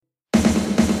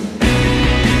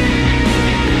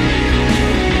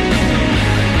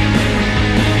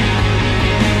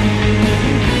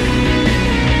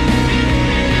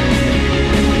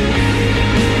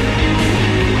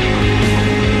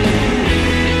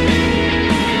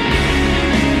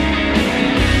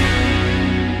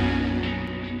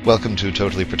welcome to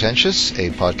Totally Pretentious, a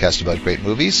podcast about great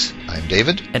movies. I'm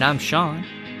David. And I'm Shaun.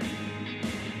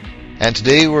 And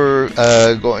today we're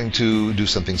going to do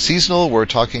something seasonal. We're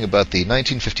talking about the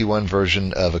 1951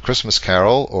 version of A Christmas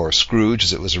Carol, or Scrooge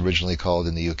as it was originally called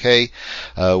in the UK,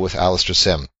 with Alastair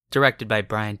Sim. Directed by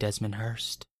Desmond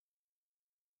Hurst.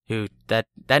 Who, that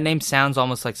name sounds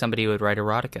almost like somebody who would write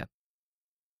erotica.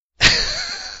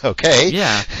 Okay.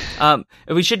 Yeah.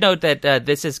 We should note that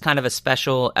this is kind of a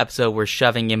special episode we're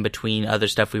shoving in between other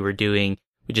stuff we were doing.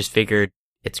 We just figured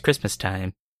it's Christmas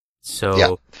time.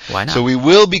 So why not? So we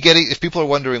will be getting, if people are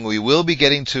wondering, we will be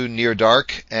getting to Near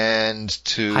Dark and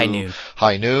to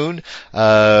High Noon.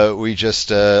 We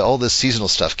just, all this seasonal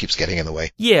stuff keeps getting in the way.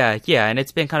 Yeah. And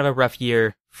it's been kind of a rough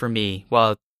year for me.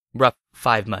 Well, rough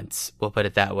 5 months, we'll put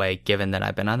it that way, given that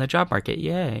I've been on the job market.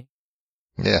 Yay.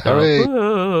 Yeah,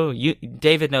 hooray.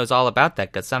 David knows all about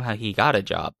that because somehow he got a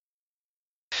job.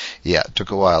 Yeah, it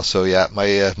took a while. So yeah,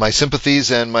 my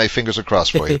sympathies and my fingers are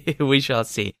crossed for you. We shall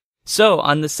see. So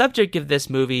on the subject of this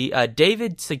movie,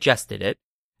 David suggested it.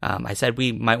 I said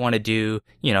we might want to do,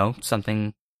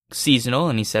 something seasonal.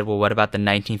 And he said, well, what about the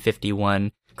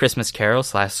 1951 Christmas Carol /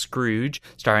 Scrooge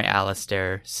starring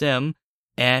Alastair Sim?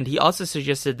 And he also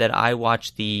suggested that I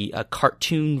watch the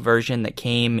cartoon version that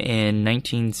came in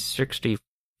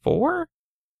 1964?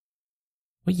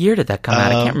 What year did that come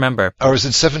out? I can't remember. Or was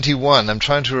it 71? I'm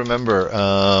trying to remember.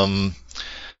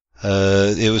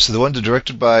 It was the one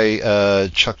directed by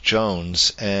Chuck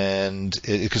Jones, and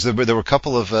because there were a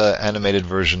couple of animated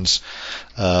versions.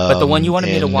 But the one you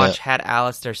wanted me to watch had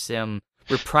Alastair Sim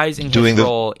reprising his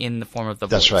role in the form of the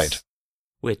voice. That's right.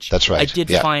 That's right. I did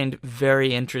find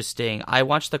very interesting. I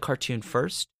watched the cartoon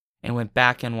first and went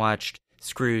back and watched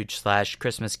Scrooge /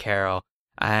 Christmas Carol.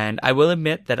 And I will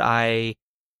admit that I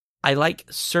like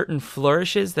certain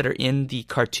flourishes that are in the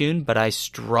cartoon, but I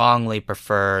strongly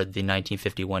prefer the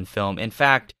 1951 film. In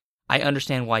fact, I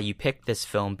understand why you picked this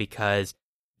film, because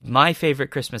my favorite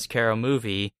Christmas Carol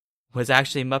movie was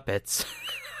actually Muppets.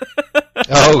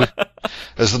 Oh,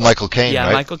 this is Michael Caine, right?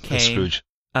 Yeah, Michael Caine. Scrooge.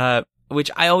 Which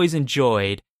I always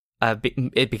enjoyed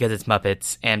because it's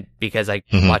Muppets and because I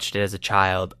watched it as a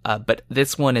child. But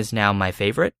this one is now my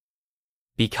favorite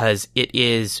because it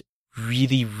is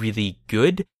really, really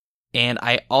good. And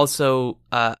I also,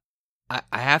 I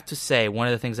have to say, one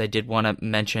of the things I did want to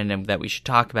mention and that we should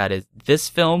talk about is this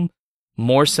film,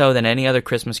 more so than any other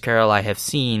Christmas Carol I have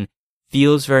seen,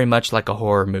 feels very much like a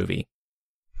horror movie.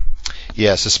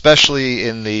 Yes, especially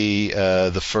in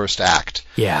the first act.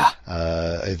 Yeah.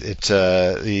 Why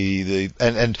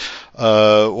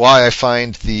I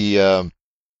find the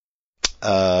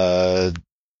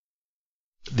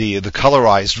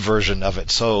colorized version of it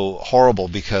so horrible,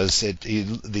 because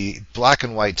the black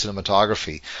and white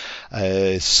cinematography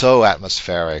is so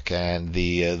atmospheric, and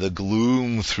the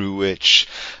gloom through which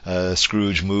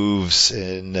Scrooge moves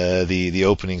in the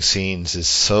opening scenes is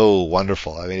so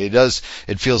wonderful. I mean,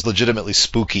 it feels legitimately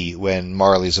spooky when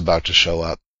Marley's about to show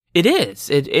up. It is.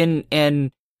 And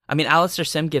I mean, Alastair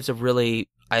Sim gives a really,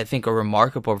 I think, a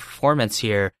remarkable performance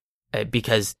here,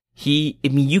 because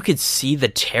you could see the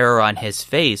terror on his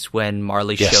face when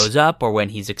Marley shows up or when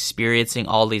he's experiencing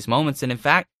all these moments. And in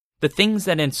fact, the things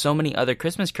that in so many other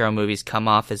Christmas Carol movies come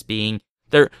off as being,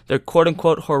 they're quote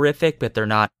unquote horrific, but they're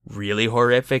not really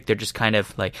horrific. They're just kind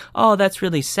of like, oh, that's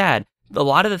really sad. A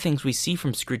lot of the things we see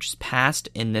from Scrooge's past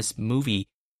in this movie,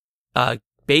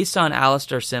 based on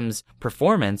Alastair Sim's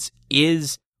performance,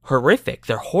 is horrific.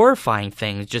 They're horrifying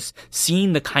things. Just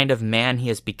seeing the kind of man he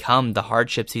has become, the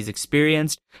hardships he's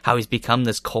experienced, how he's become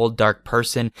this cold, dark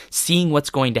person, seeing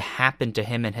what's going to happen to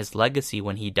him and his legacy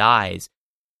when he dies.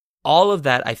 All of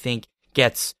that, I think,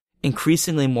 gets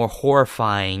increasingly more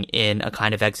horrifying in a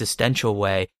kind of existential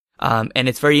way. And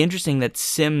it's very interesting that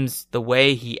Sims, the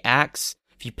way he acts,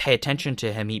 if you pay attention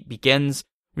to him, he begins,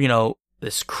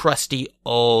 this crusty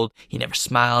old, he never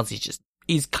smiles,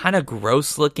 he's kind of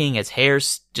gross looking. His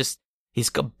hair's he's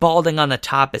balding on the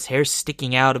top. His hair's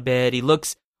sticking out a bit. He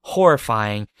looks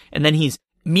horrifying. And then he's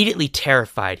immediately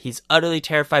terrified. He's utterly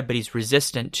terrified, but he's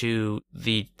resistant to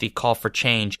the call for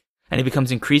change. And he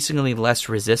becomes increasingly less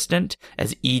resistant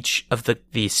as each of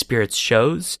the spirits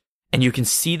shows. And you can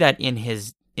see that in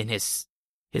his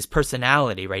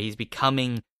personality, right? He's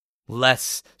becoming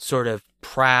less sort of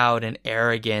proud and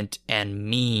arrogant and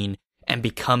mean, and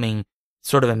becoming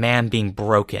sort of a man being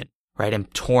broken, right,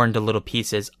 and torn to little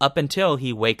pieces, up until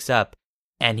he wakes up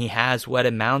and he has what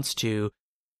amounts to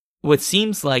what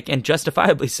seems like, and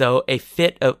justifiably so, a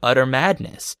fit of utter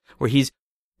madness, where he's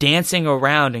dancing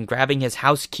around and grabbing his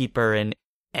housekeeper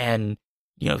and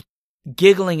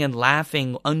giggling and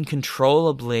laughing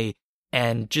uncontrollably,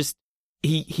 and just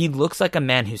he looks like a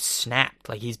man who's snapped.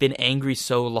 Like he's been angry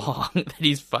so long that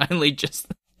he's finally just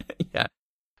yeah.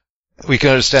 We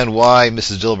can understand why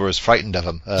Mrs. Dilber is frightened of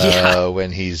him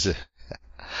when he's.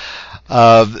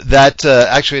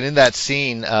 Actually, and in that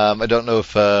scene, I don't know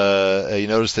if you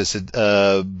noticed this,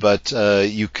 but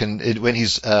you can when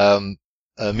he's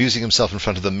amusing himself in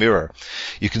front of the mirror,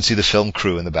 you can see the film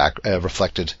crew in the back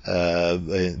reflected by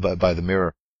the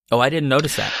mirror. Oh, I didn't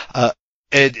notice that.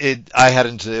 I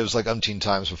hadn't. It was like umpteen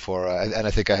times before, and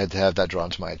I think I had to have that drawn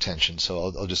to my attention.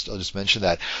 So I'll just mention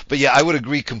that. But yeah, I would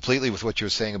agree completely with what you were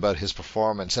saying about his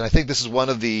performance, and I think this is one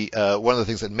of the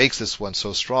things that makes this one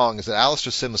so strong is that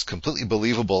Alastair Sim is completely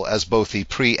believable as both the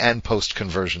pre and post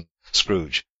conversion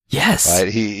Scrooge. Yes,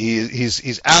 right.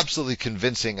 He's absolutely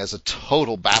convincing as a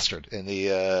total bastard in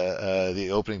the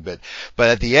opening bit, but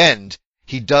at the end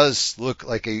he does look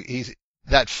like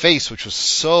that face, which was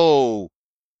so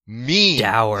mean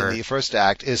dour in the first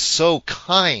act, is so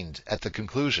kind at the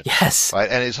conclusion. Yes. Right?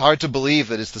 And it's hard to believe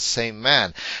that it's the same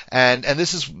man. And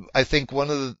this is, I think, one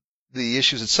of the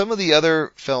issues that some of the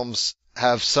other films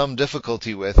have some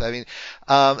difficulty with. I mean,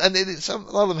 a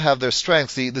lot of them have their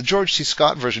strengths. The George C.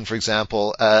 Scott version, for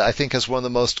example, I think has one of the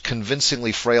most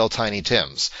convincingly frail Tiny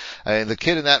Tims. I mean, the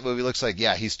kid in that movie looks like,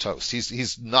 yeah, he's toast.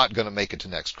 He's not going to make it to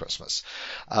next Christmas.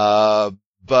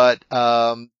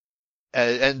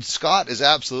 And Scott is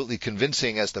absolutely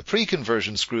convincing as the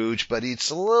pre-conversion Scrooge, but it's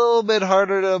a little bit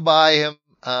harder to buy him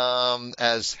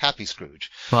as Happy Scrooge.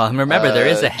 Well, remember, there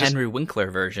is a Henry Winkler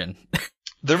version.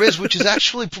 There is, which is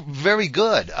actually very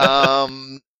good.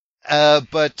 And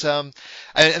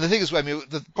the thing is, I mean,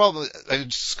 the problem,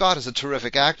 Scott is a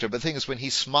terrific actor, but the thing is, when he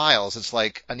smiles, it's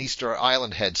like an Easter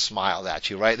Island head smiled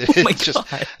at you, right?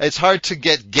 It's hard to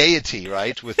get gaiety,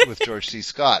 right, with George C.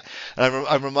 Scott. And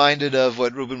I'm reminded of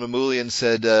what Ruben Mamoulian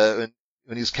said, when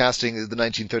he was casting the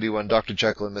 1931 Dr.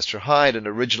 Jekyll and Mr. Hyde, and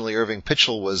originally Irving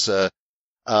Pitchell was,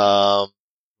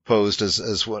 posed as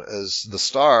the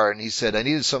star, and he said, I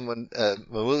needed someone,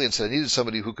 Mamoulian said, I needed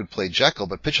somebody who could play Jekyll,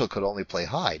 but Pitchell could only play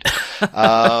Hyde.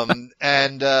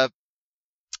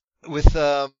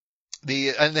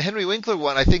 The Henry Winkler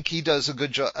one, I think he does a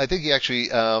good job. I think he actually,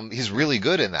 he's really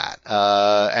good in that.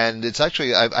 And it's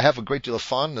actually, I have a great deal of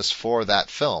fondness for that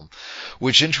film,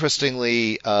 which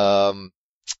interestingly, well,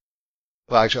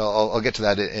 actually, I'll get to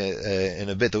that in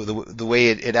a bit. The way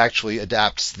it actually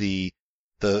adapts the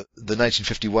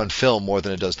 1951 film more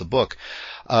than it does the book.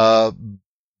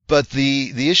 But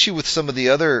the issue with some of the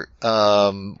other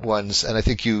ones, and I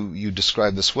think you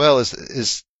described this well,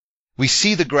 is we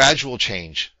see the gradual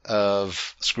change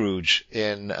of Scrooge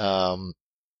in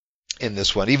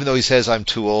this one, even though he says, I'm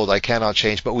too old, I cannot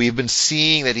change, but we've been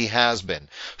seeing that he has been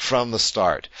from the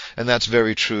start. And that's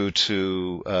very true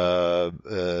to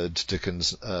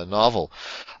Dickens' novel.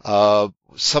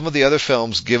 Some of the other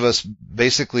films give us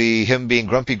basically him being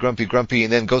grumpy,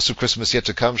 and then Ghost of Christmas Yet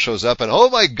to Come shows up, and oh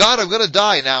my God, I'm gonna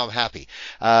die, now I'm happy.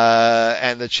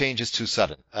 And the change is too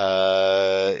sudden.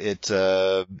 It's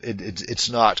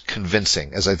not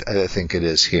convincing, as I think it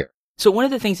is here. So one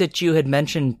of the things that you had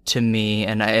mentioned to me,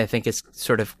 and I think is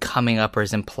sort of coming up or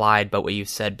is implied by what you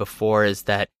said before, is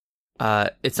that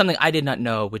it's something I did not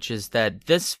know, which is that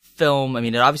this film, I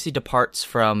mean, it obviously departs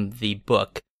from the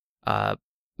book,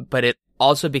 but it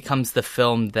also becomes the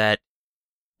film that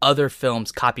other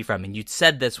films copy from. And you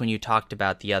said this when you talked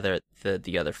about the other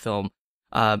film,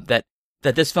 that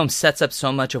this film sets up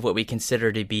so much of what we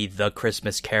consider to be the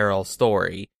Christmas Carol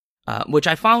story. Which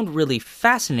I found really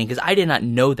fascinating because I did not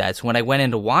know that. So when I went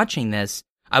into watching this,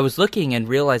 I was looking and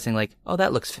realizing like, oh,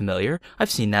 that looks familiar. I've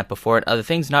seen that before and other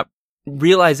things, not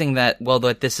realizing that, well,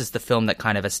 that this is the film that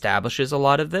kind of establishes a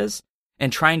lot of this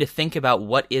and trying to think about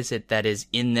what is it that is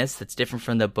in this that's different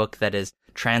from the book that is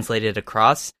translated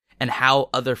across and how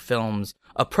other films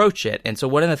approach it. And so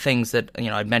one of the things that,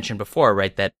 I'd mentioned before,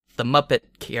 right, that the Muppet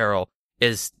Carol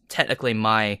is technically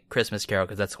my Christmas Carol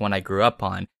because that's the one I grew up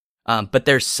on. But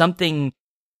there's something,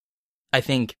 I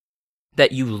think,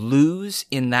 that you lose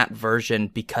in that version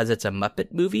because it's a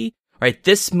Muppet movie, right?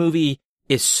 This movie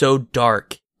is so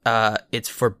dark. It's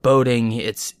foreboding.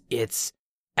 It's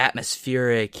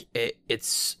atmospheric.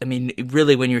 It's, I mean,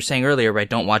 really, when you were saying earlier, right,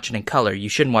 don't watch it in color. You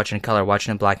shouldn't watch it in color. Watch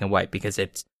it in black and white because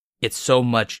it's so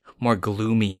much more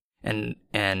gloomy and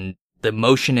the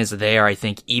emotion is there, I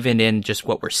think, even in just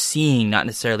what we're seeing, not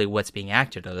necessarily what's being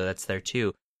acted, although that's there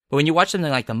too. But when you watch something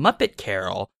like The Muppet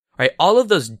Carol, right, all of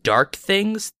those dark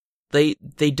things, they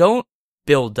don't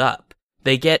build up.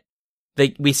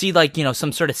 We see like,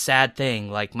 some sort of sad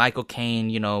thing, like Michael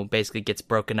Caine, basically gets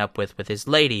broken up with his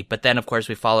lady. But then, of course,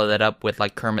 we follow that up with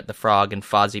like Kermit the Frog and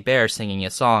Fozzie Bear singing a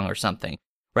song or something,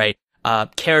 right?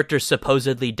 characters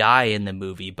supposedly die in the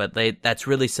movie, but that's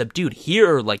really subdued.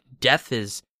 Here, like, death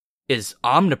is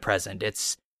omnipresent.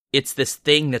 It's this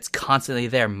thing that's constantly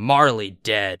there. Marley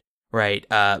dead, right?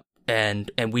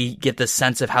 And we get the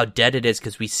sense of how dead it is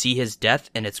because we see his death,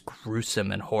 and it's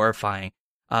gruesome and horrifying.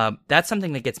 That's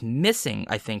something that gets missing,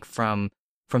 I think, from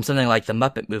something like the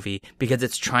Muppet movie, because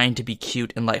it's trying to be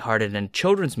cute and lighthearted and a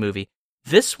children's movie.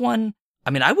 This one, I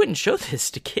mean, I wouldn't show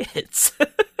this to kids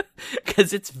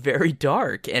because it's very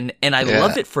dark, and I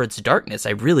love it for its darkness.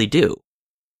 I really do.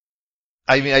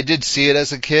 I mean, I did see it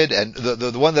as a kid, and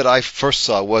the one that I first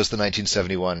saw was the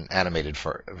 1971 animated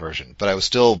version, but I was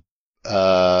still,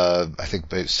 I think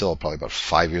still probably about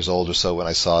 5 years old or so when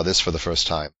I saw this for the first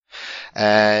time.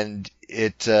 And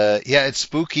it's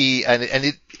spooky,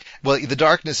 and the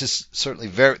darkness is certainly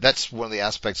that's one of the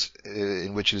aspects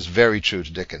in which it is very true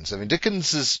to Dickens. I mean,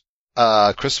 Dickens's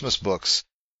Christmas books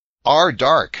are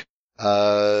dark.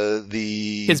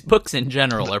 His books in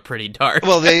general are pretty dark.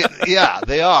 Well, they are.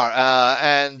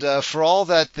 And for all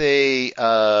that they,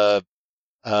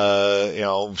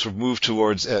 sort of move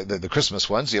towards the Christmas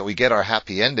ones, we get our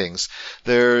happy endings.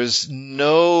 There's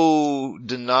no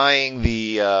denying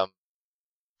they're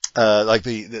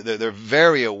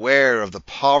very aware of the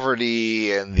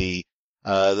poverty and the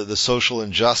social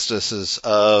injustices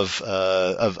of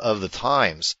the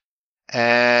times.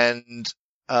 And,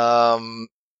 and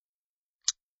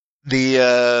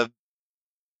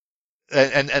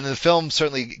the film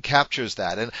certainly captures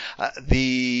that, and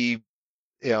we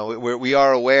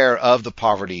are aware of the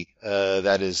poverty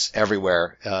that is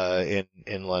everywhere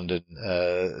in London.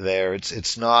 There,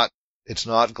 it's not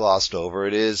glossed over.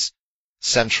 It is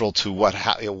central to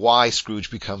why Scrooge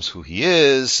becomes who he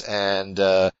is, and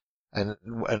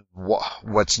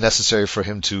what's necessary for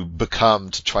him to become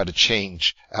to try to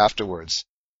change afterwards.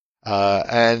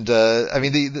 I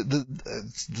mean,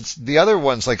 the other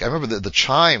ones, like, I remember the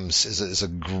Chimes is a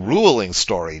grueling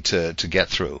story to get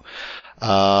through.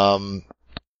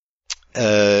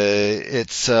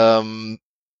 It's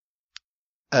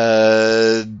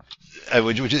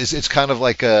kind of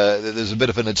like there's a bit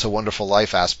of an It's a Wonderful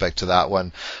Life aspect to that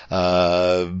one,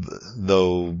 though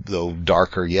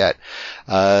darker yet.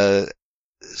 I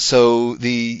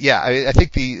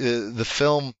think the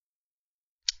film,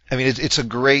 I mean, it's a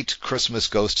great Christmas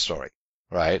ghost story,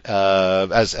 right?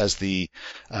 As the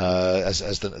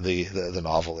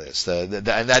novel is, and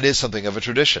that is something of a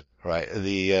tradition, right?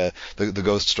 The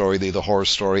ghost story, the horror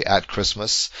story at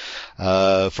Christmas.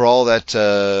 For all that,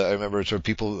 I remember sort of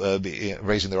people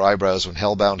raising their eyebrows when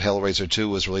Hellbound Hellraiser 2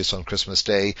 was released on Christmas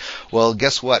Day. Well,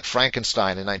 guess what?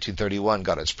 Frankenstein in 1931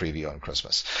 got its preview on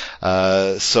Christmas.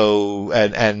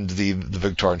 And the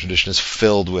Victorian tradition is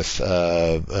filled with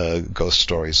ghost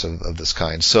stories of this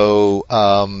kind. So,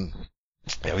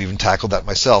 I even tackled that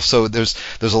myself. So there's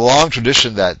a long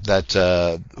tradition that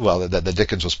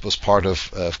Dickens was part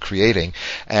of creating,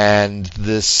 and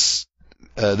this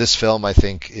film, I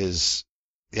think,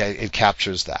 it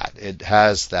captures that. It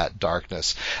has that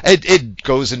darkness. It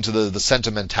goes into the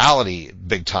sentimentality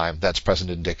big time that's present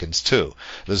in Dickens too.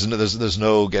 There's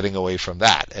no getting away from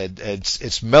that.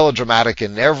 It's melodramatic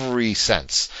in every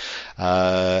sense,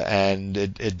 and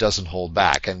it doesn't hold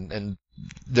back. And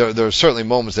there are certainly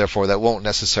moments, therefore, that won't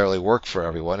necessarily work for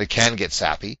everyone. It can get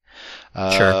sappy.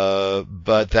 Sure.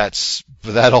 But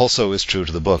that also is true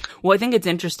to the book. Well, I think it's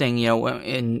interesting,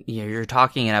 you're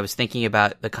talking, and I was thinking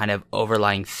about the kind of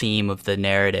overlying theme of the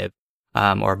narrative,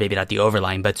 or maybe not the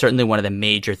overlying, but certainly one of the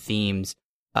major themes,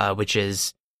 which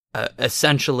is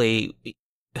essentially,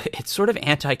 it's sort of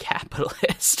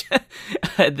anti-capitalist.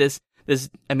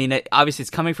 I mean, obviously it's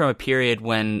coming from a period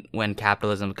when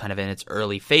capitalism was kind of in its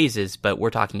early phases, but we're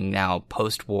talking now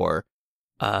post-war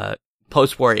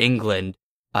England,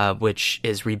 which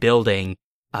is rebuilding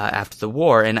after the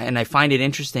war, and I find it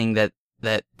interesting that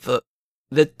the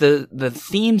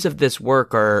themes of this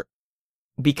work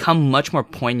become much more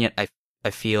poignant. I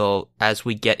feel as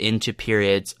we get into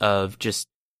periods of just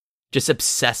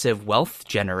obsessive wealth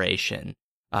generation.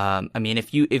 I mean,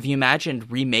 if you imagined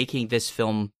remaking this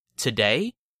film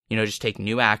today, just take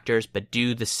new actors, but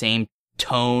do the same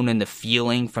tone and the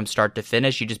feeling from start to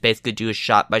finish, you just basically do a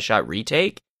shot-by-shot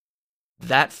retake,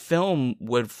 that film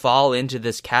would fall into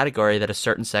this category that a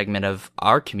certain segment of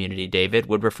our community, David,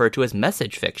 would refer to as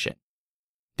message fiction.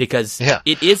 Because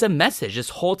it is a message. This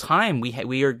whole time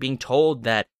we are being told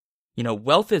that,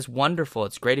 wealth is wonderful,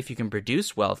 it's great if you can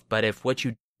produce wealth, but if what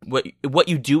you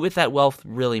do with that wealth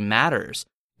really matters.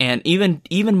 And even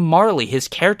Marley, his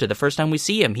character, the first time we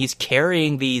see him, he's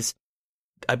carrying these,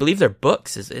 I believe they're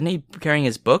books. Isn't he carrying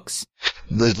his books?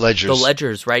 The ledgers. The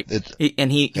ledgers, right?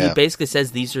 He basically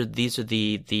says these are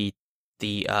the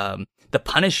the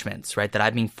punishments, right, that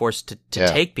I'm being forced to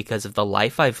take because of the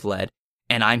life I've led,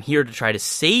 and I'm here to try to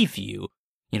save you.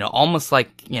 Almost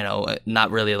like, not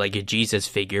really like a Jesus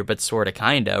figure, but sort of,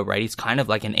 kind of, right? He's kind of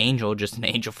like an angel, just an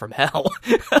angel from hell.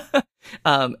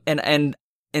 And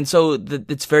so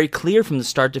it's very clear from the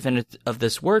start to finish of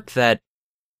this work that,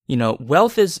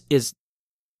 wealth is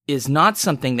not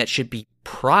something that should be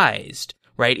prized,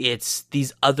 right? It's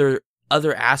these other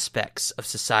aspects of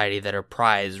society that are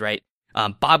prized, right?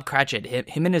 Bob Cratchit,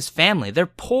 him and his family, they're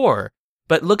poor.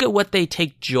 But look at what they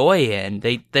take joy in.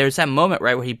 There's that moment,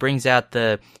 right, where he brings out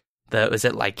was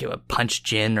it like a punch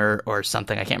gin or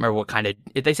something? I can't remember what kind of,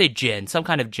 they say gin, some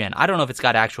kind of gin. I don't know if it's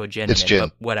got actual gin in gin.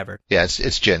 But whatever. Yeah,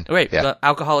 it's gin. Right, yeah.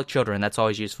 Alcoholic children, that's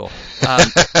always useful.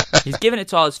 He's giving it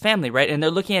to all his family, right? And they're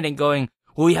looking at it and going,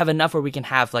 well, we have enough where we can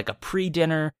have like a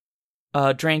pre-dinner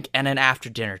drink and an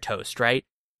after-dinner toast, right?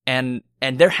 And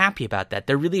they're happy about that.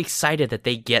 They're really excited that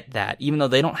they get that, even though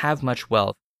they don't have much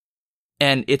wealth.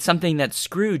 And it's something that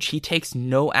Scrooge, he takes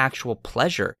no actual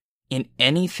pleasure in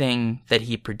anything that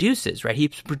he produces, right?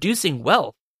 He's producing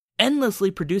wealth, endlessly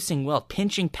producing wealth,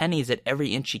 pinching pennies at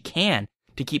every inch he can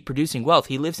to keep producing wealth.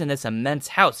 He lives in this immense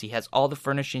house. He has all the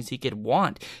furnishings he could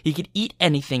want. He could eat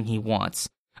anything he wants.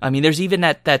 I mean, there's even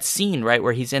that scene, right,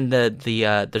 where he's in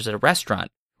there's a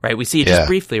restaurant, right? We see it just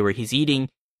briefly where he's eating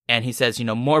and he says,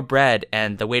 more bread.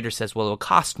 And the waiter says, well, it'll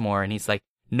cost more. And he's like,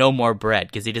 no more bread,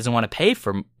 because he doesn't want to pay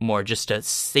for more just to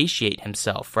satiate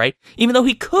himself, right? Even though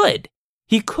he could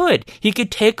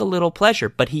take a little pleasure,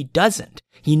 but he doesn't.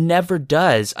 He never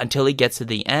does until he gets to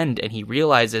the end and he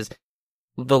realizes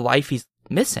the life he's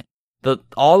missing,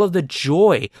 all of the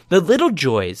joy, the little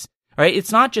joys, right?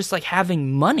 It's not just like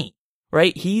having money,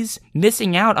 right? He's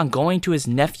missing out on going to his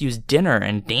nephew's dinner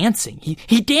and dancing.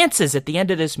 He dances at the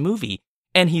end of this movie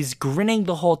and he's grinning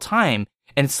the whole time.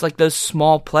 And it's like those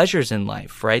small pleasures in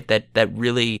life, right, that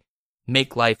really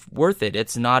make life worth it.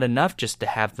 It's not enough just to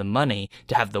have the money,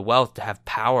 to have the wealth, to have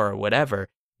power or whatever.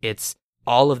 It's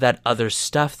all of that other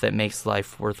stuff that makes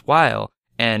life worthwhile.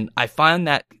 And I find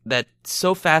that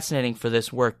so fascinating for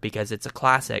this work because it's a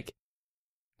classic,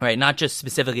 right? Not just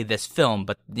specifically this film,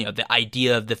 but the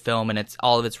idea of the film and it's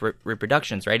all of its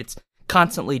reproductions, right? It's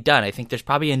constantly done. I think there's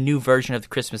probably a new version of The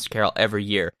Christmas Carol every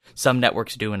year. Some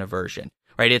networks doing a version,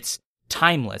 right? It's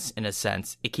timeless in a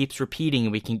sense. It keeps repeating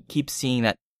and we can keep seeing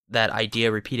that idea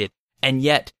repeated. And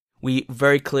yet we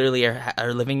very clearly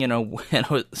are living in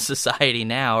a society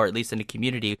now, or at least in a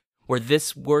community, where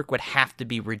this work would have to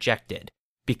be rejected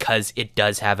because it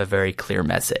does have a very clear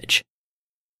message.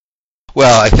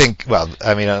 Well, I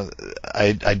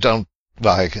don't.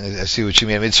 Well, I see what you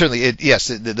mean. I mean, certainly, yes,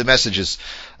 the message is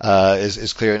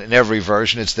clear in every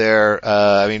version. It's there.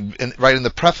 Right in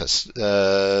the preface,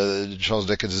 Charles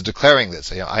Dickens is declaring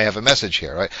this. I have a message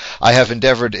here. Right? I have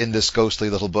endeavored in this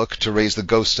ghostly little book to raise the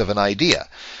ghost of an idea,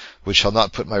 which shall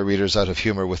not put my readers out of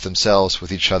humor with themselves,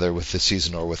 with each other, with the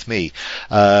season, or with me.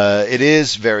 It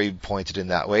is very pointed in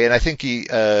that way, and I think you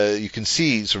can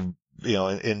see sort of,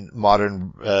 in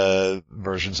modern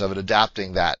versions of it,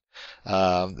 adapting that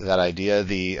idea.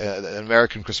 The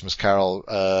American Christmas Carol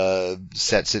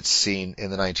sets its scene in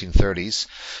the 1930s,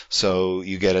 so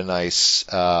you get a nice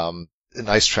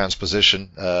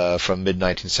transposition from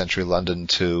mid-19th century London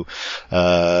to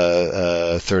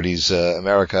 30s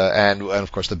America, and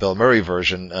of course the Bill Murray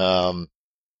version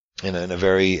in a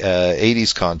very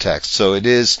 80s context. So it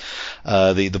is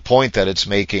the point that it's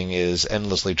making is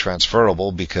endlessly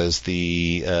transferable because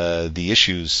the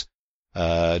issues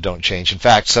don't change. In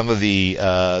fact, some of the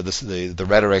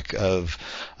rhetoric of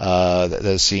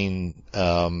the scene,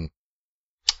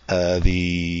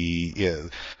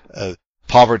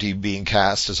 poverty being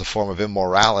cast as a form of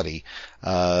immorality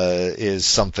is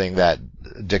something that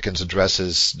Dickens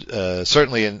addresses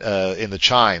certainly in the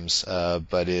Chimes,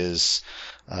 but is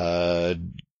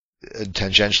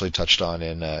tangentially touched on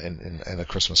in A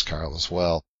Christmas Carol as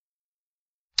well.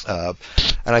 And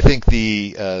I think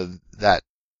that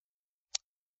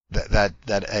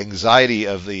anxiety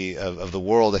of the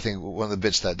world, I think one of the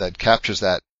bits that captures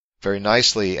that very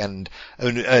nicely and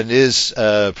is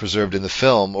preserved in the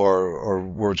film, or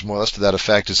words more or less to that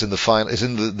effect, is in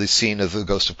the scene of The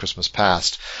Ghost of Christmas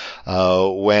Past,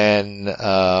 when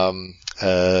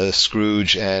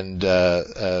Scrooge and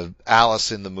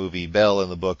Alice in the movie, Belle in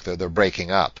the book, they're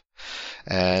breaking up.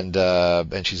 And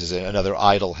she says, another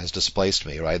idol has displaced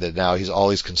me, right? That now all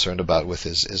he's concerned about with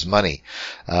is money.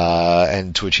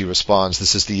 And to which he responds,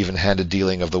 this is the even-handed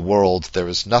dealing of the world. There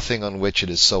is nothing on which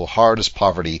it is so hard as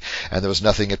poverty, and there is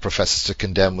nothing it professes to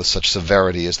condemn with such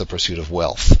severity as the pursuit of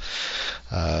wealth.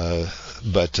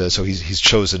 so he's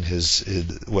chosen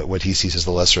what he sees as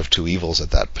the lesser of two evils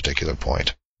at that particular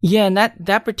point. Yeah, and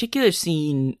that particular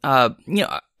scene, there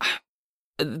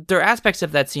are aspects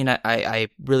of that scene I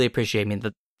really appreciate. I mean,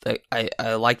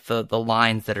 I like the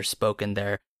lines that are spoken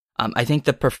there. I think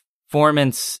the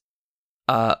performance,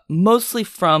 mostly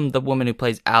from the woman who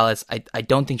plays Alice, I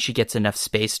don't think she gets enough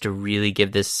space to really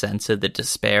give this sense of the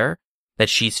despair that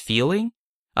she's feeling.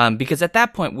 Because at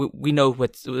that point, we know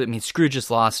Scrooge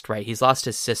is lost, right? He's lost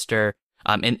his sister.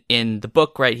 In the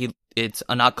book, right, it's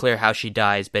not clear how she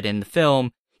dies, but in the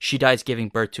film, she dies giving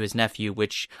birth to his nephew,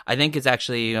 which I think is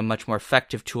actually a much more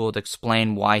effective tool to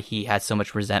explain why he has so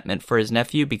much resentment for his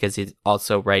nephew, because he's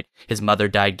also, right, his mother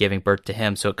died giving birth to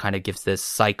him, so it kind of gives this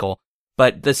cycle.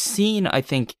 But the scene, I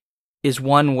think, is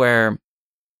one where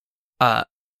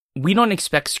we don't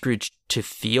expect Scrooge to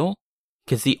feel,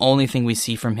 because the only thing we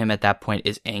see from him at that point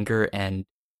is anger, and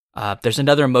there's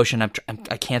another emotion,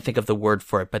 I can't think of the word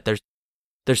for it, but there's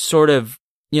sort of,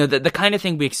 the kind of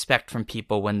thing we expect from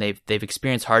people when they've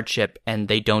experienced hardship and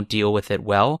they don't deal with it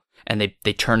well, and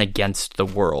they turn against the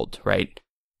world, right?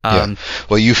 Yeah.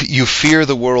 Well, you fear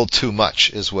the world too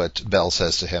much is what Belle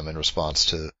says to him in response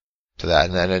to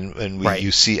that, right.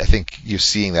 I think you're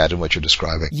seeing that in what you're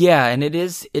describing. Yeah, and it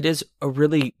is a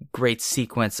really great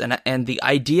sequence, and the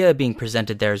idea being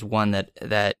presented there is one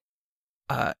that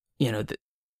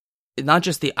not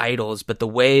just the idols, but the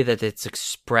way that it's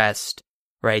expressed.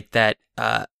 Right, that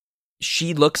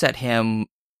she looks at him,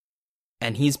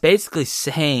 and he's basically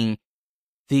saying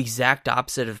the exact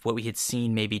opposite of what we had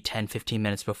seen maybe 10, 15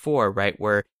 minutes before, right,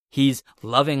 where he's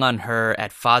loving on her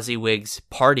at Fozziwig's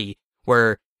party,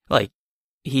 where, like,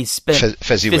 he spent...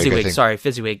 Fezziwig, sorry,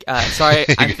 Fezziwig. Sorry,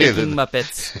 I'm thinking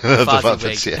Muppets.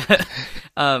 Fozziwig.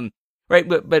 Yeah. Right,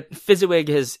 but Fezziwig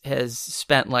has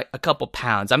spent, like, a couple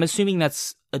pounds. I'm assuming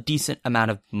that's a decent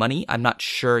amount of money. I'm not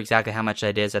sure exactly how much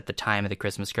that is at the time of the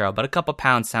Christmas Carol, but a couple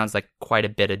pounds sounds like quite a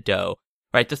bit of dough,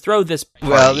 right? To throw this party.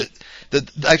 Well,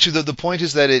 actually, the point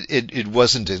is that it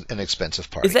wasn't an expensive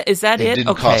party. Is that it? It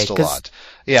didn't cost a lot.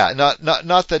 Yeah, not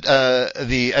that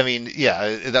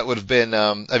that would have been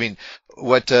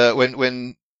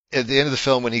when at the end of the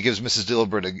film when he gives Mrs.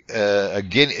 Dilbert a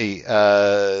guinea,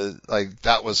 like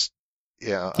that was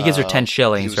he gives her 10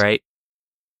 shillings, right?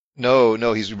 No,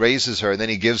 he raises her, and then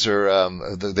he gives her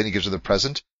the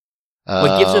present.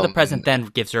 Well, he gives her the present, then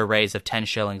gives her a raise of 10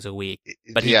 shillings a week.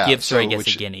 But he gives her, I guess,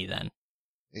 a guinea then.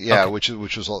 Yeah, okay.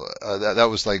 which was that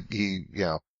was like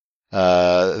that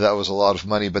was a lot of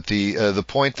money. But the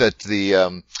point that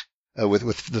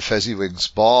with the Fezziwig's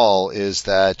ball is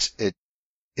that it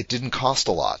didn't cost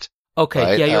a lot. Okay,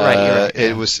 right? Yeah, you're right.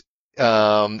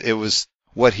 Yeah. It was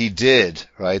what he did,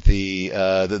 right?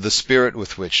 The spirit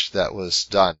with which that was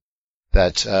done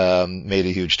that made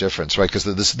a huge difference, right? Because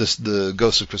the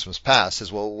Ghost of Christmas Past says,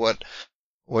 well,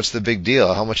 what's the big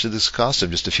deal? How much did this cost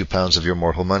him? Just a few pounds of your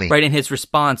mortal money. Right,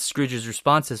 and Scrooge's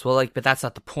response is, well, but that's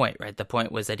not the point, right? The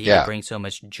point was that he could bring so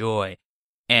much joy.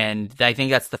 And I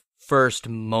think that's the first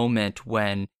moment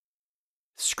when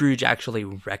Scrooge actually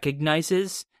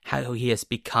recognizes how he has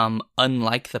become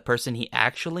unlike the person he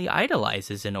actually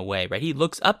idolizes in a way, right? He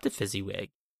looks up to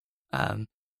Fezziwig.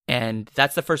 And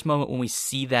that's the first moment when we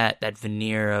see that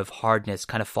veneer of hardness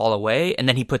kind of fall away, and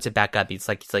then he puts it back up. He's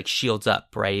like shields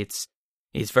up, right?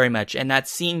 He's very much, and that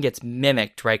scene gets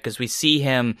mimicked, right? Because we see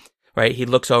him, right? He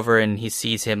looks over and he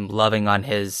sees him loving on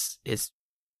his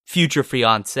future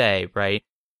fiancée, right?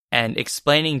 And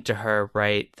explaining to her,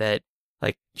 right, that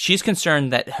like she's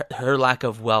concerned that her lack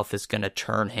of wealth is going to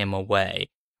turn him away,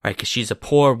 right? Because she's a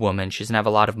poor woman, she doesn't have a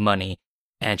lot of money,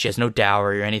 and she has no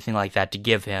dowry or anything like that to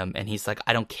give him. And he's like,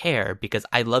 I don't care, because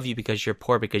I love you because you're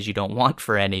poor, because you don't want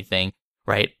for anything,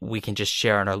 right? We can just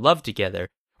share in our love together,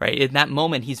 right? In that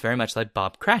moment, he's very much like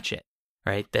Bob Cratchit,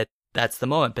 right? That's the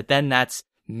moment. But then that's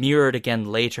mirrored again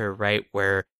later, right?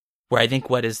 Where I think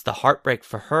what is the heartbreak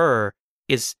for her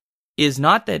is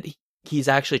not that he's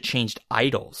actually changed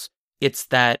idols. It's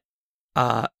that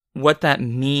what that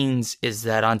means is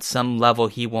that on some level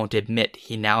he won't admit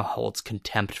he now holds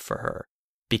contempt for her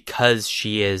because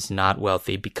she is not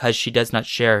wealthy, because she does not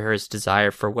share his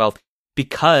desire for wealth,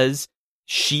 because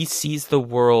she sees the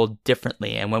world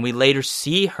differently. And when we later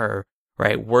see her,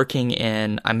 right, working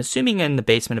I'm assuming in the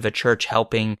basement of a church,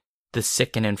 helping the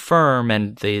sick and infirm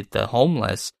and the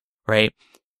homeless, right?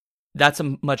 That's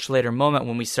a much later moment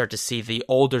when we start to see the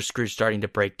older Scrooge starting to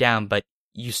break down, but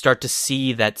you start to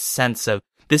see that sense of,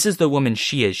 this is the woman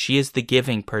she is. She is the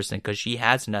giving person because she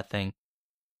has nothing.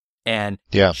 And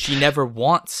she never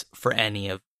wants for any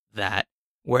of that.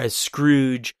 Whereas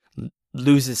Scrooge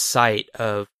loses sight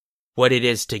of what it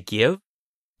is to give.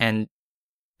 And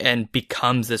and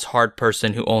becomes this hard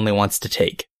person who only wants to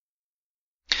take.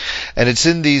 And it's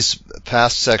in these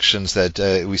past sections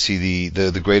that we see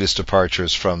the greatest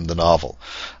departures from the novel.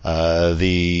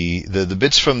 The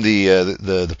bits from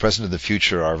the present and the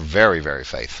future are very, very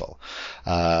faithful.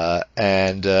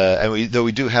 And though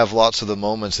we do have lots of the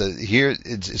moments that here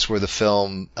it's where the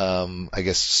film I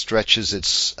guess stretches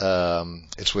its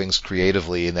wings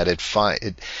creatively, in that it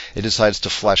decides to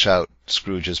flesh out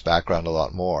Scrooge's background a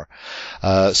lot more.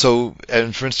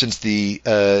 And for instance,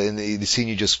 in the scene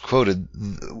you just quoted,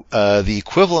 the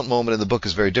equivalent moment in the book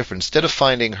is very different. Instead of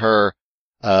finding her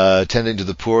tending to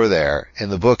the poor there, in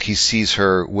the book he sees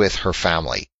her with her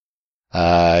family.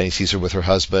 He sees her with her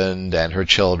husband and her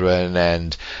children,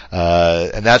 and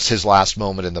that's his last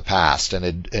moment in the past.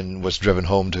 And what's driven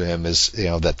home to him is,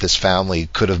 that this family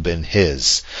could have been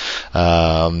his,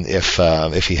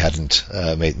 if he hadn't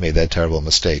made that terrible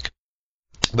mistake.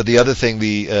 But the other thing,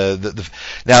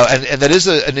 now, and that is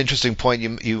an interesting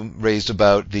point you raised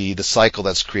about the cycle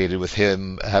that's created with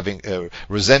him having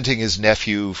resenting his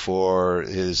nephew for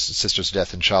his sister's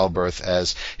death in childbirth,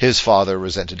 as his father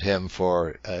resented him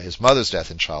for his mother's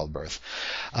death in childbirth.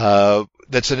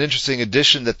 That's an interesting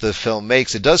addition that the film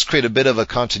makes. It does create a bit of a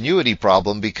continuity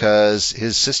problem, because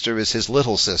his sister is his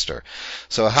little sister.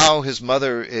 So how his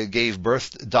mother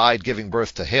died giving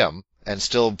birth to him, and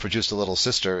still produced a little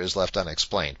sister, is left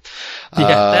unexplained.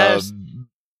 Yeah.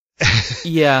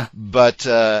 But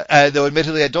though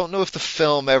admittedly, I don't know if the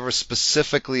film ever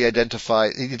specifically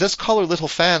identifies. It does call her Little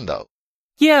Fan, though.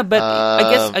 Yeah, but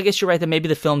I guess you're right that maybe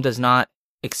the film does not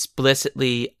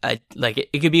explicitly it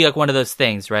could be like one of those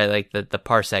things, right? Like the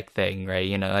parsec thing,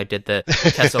 right? I did the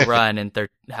Kessel Run in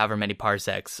however many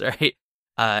parsecs, right?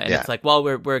 It's like, well,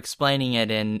 we're explaining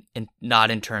it in not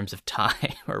in terms of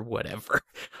time or whatever,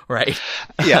 right?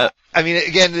 Yeah. I mean,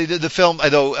 again, the film,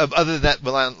 though, other than that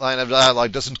line of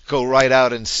dialogue, doesn't go right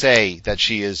out and say that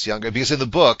she is younger, because in the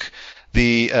book,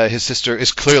 his sister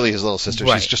is clearly his little sister.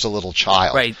 Right. She's just a little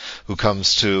child, right, who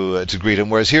comes to greet him,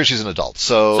 whereas here she's an adult.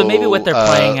 So maybe what they're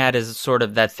playing at is sort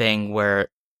of that thing where,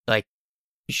 like,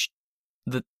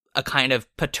 a kind of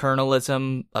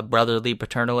paternalism, a brotherly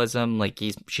paternalism, like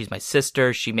she's my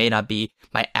sister. She may not be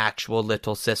my actual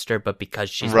little sister, but because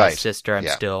she's my sister, I'm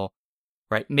still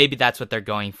right. Maybe that's what they're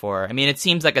going for. I mean, it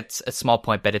seems like it's a small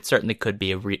point, but it certainly could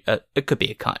be it could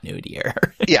be a continuity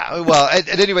error. Yeah, well, at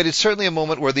any rate, it's certainly a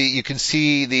moment where you can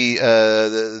see the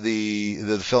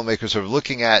filmmakers sort of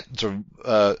looking at sort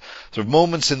of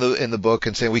moments in the book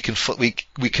and saying we can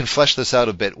flesh this out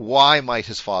a bit. Why might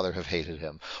his father have hated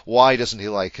him? Why doesn't he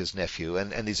like his nephew?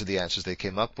 And these are the answers they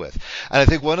came up with. And I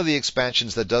think one of the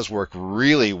expansions that does work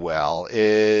really well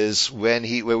is where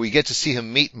we get to see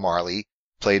him meet Marley,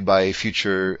 played by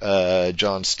future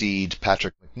John Steed,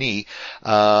 Patrick McNee,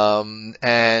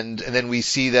 and then we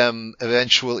see them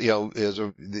eventually,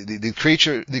 the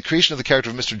creation of the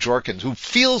character of Mr. Jorkins, who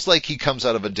feels like he comes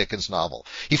out of a Dickens novel.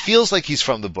 He feels like he's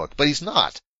from the book, but he's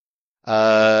not.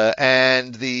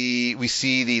 And we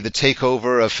see the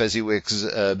takeover of Fezziwig's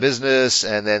business,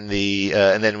 and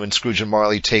then when Scrooge and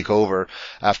Marley take over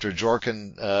after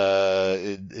Jorkin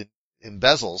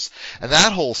embezzles, and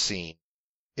that whole scene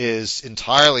is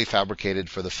entirely fabricated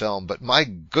for the film, but my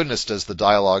goodness, does the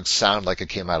dialogue sound like it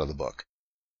came out of the book.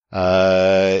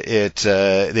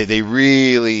 They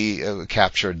really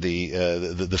captured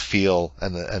the feel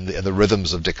and the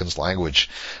rhythms of Dickens' language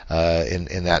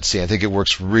in that scene. I think it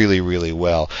works really, really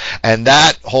well. And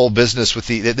that whole business with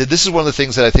this is one of the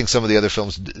things that I think some of the other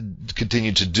films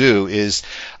continue to do is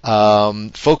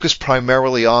focus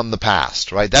primarily on the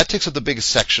past, right? That takes up the biggest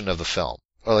section of the film.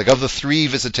 Or like of the 3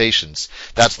 visitations,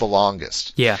 that's the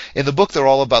longest. Yeah. In the book, they're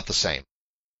all about the same.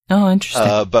 Oh,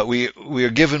 interesting. But we are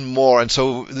given more, and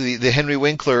so the Henry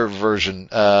Winkler version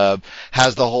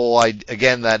has the whole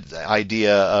that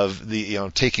idea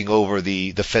of taking over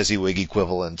the Fezziwig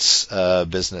equivalence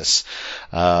business,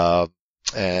 so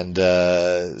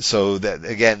that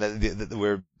again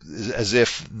we're as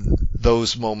if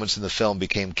those moments in the film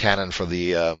became canon for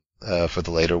the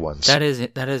later ones. That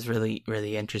is really,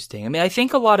 really interesting. I mean, I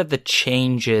think a lot of the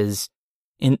changes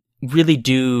really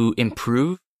do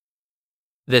improve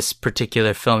this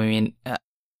particular film. I mean,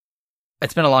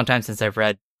 it's been a long time since I've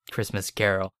read Christmas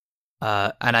Carol,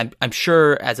 and I'm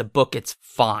sure as a book it's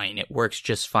fine. It works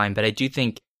just fine. But I do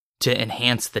think to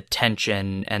enhance the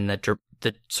tension and the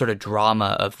sort of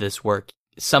drama of this work,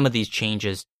 some of these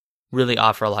changes really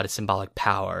offer a lot of symbolic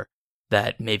power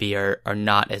that maybe are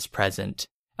not as present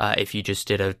if you just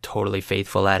did a totally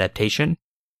faithful adaptation.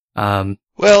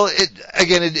 Well,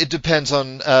 it depends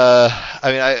on. I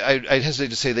mean, I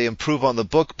hesitate to say they improve on the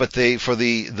book, but for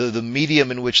the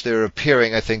medium in which they're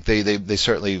appearing, I think they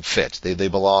certainly fit. They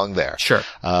belong there. Sure.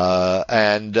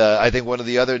 And I think one of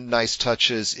the other nice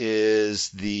touches is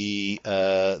the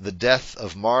death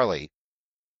of Marley.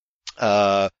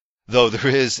 Though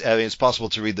there is, I mean, it's possible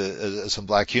to read some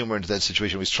black humor into that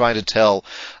situation. He's trying to tell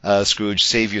Scrooge,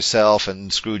 save yourself,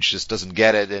 and Scrooge just doesn't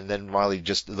get it, and then Marley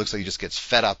it looks like he just gets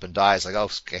fed up and dies. Like, oh,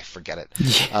 okay, forget it.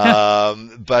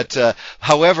 Yeah.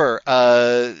 However,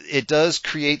 it does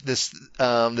create this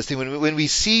thing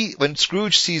when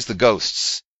Scrooge sees the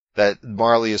ghosts that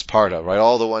Marley is part of, right?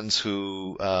 All the ones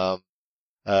who have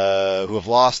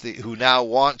lost who now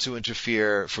want to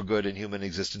interfere for good in human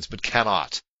existence but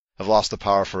cannot. Have lost the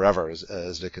power forever,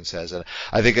 as Dickens says, and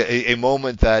I think a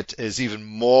moment that is even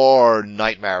more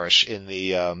nightmarish in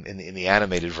the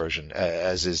animated version,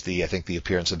 as is I think the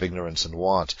appearance of ignorance and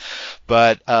want,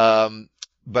 but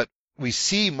we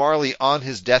see Marley on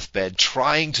his deathbed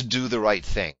trying to do the right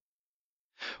thing,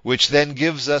 which then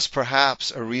gives us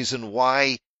perhaps a reason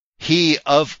why he,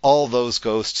 of all those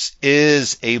ghosts,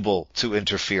 is able to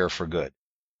interfere for good.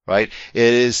 Right?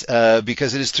 It is,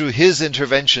 because it is through his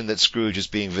intervention that Scrooge is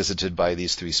being visited by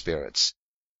these three spirits.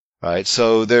 Right?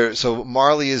 So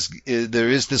Marley there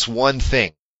is this one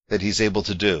thing that he's able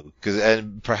to do,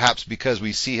 and perhaps because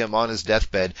we see him on his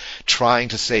deathbed trying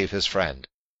to save his friend,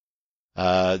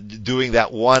 doing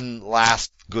that one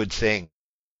last good thing,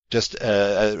 just,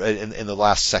 in the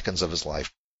last seconds of his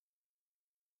life.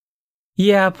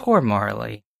 Yeah, poor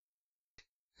Marley.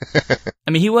 I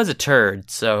mean, he was a turd,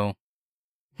 so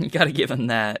you gotta give him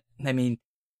that. I mean,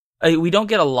 we don't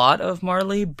get a lot of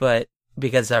Marley, but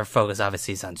because our focus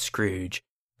obviously is on Scrooge.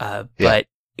 But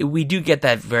we do get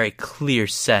that very clear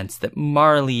sense that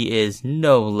Marley is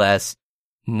no less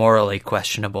morally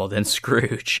questionable than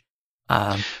Scrooge.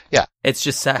 It's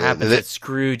just so happens that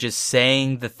Scrooge is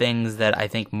saying the things that I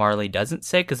think Marley doesn't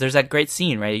say, because there's that great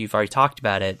scene, right? You've already talked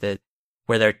about it,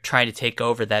 where they're trying to take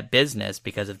over that business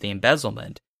because of the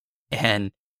embezzlement.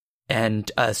 And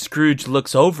Scrooge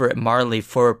looks over at Marley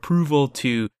for approval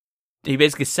he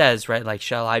basically says, right, like,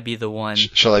 shall I be the one?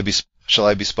 Shall I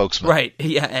be spokesman? Right,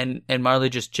 yeah, and Marley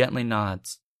just gently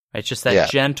nods. Right? It's just that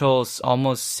gentle,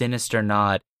 almost sinister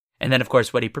nod. And then, of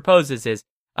course, what he proposes is,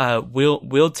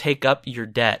 we'll take up your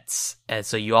debts,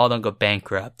 so you all don't go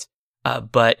bankrupt,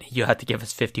 but you have to give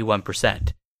us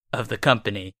 51% of the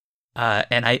company.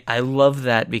 And I love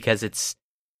that, because it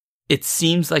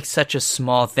seems like such a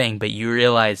small thing, but you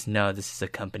realize, no, this is a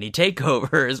company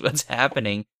takeover is what's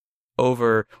happening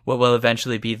over what will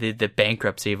eventually be the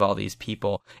bankruptcy of all these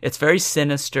people. It's very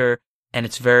sinister, and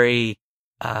it's very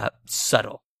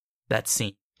subtle, that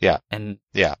scene. Yeah. And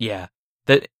yeah.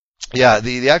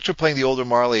 The actor playing the older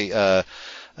Marley,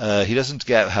 he doesn't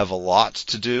have a lot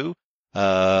to do.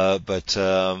 So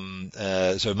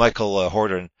Michael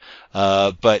Horton,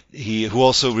 but who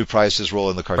also reprised his role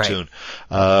in the cartoon.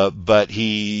 Right. But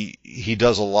he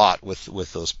does a lot with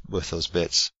those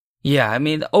bits. Yeah, I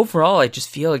mean, overall, I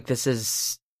just feel like this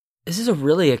is a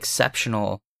really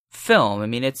exceptional film. I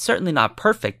mean, it's certainly not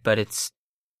perfect, but it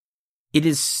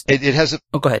is. It has a.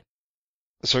 Oh, go ahead.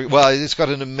 Sorry. Well, it's got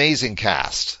an amazing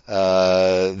cast.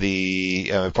 Apart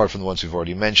from the ones we've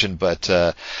already mentioned, but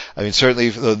I mean, certainly,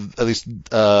 at least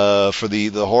for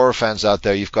the horror fans out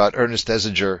there, you've got Ernest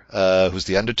Thesiger, who's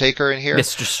the Undertaker in here,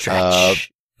 Mr.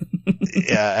 Stretch.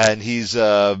 Yeah, and he's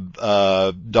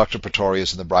Dr.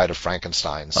 Pretorius in The Bride of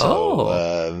Frankenstein.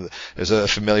 So there's a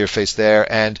familiar face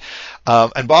there, and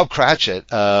Bob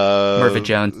Cratchit, Mervyn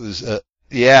Jones.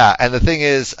 Yeah, and the thing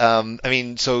is,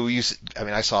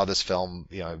 I saw this film,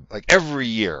 like every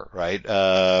year, right?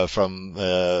 From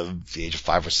the age of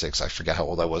 5 or 6, I forget how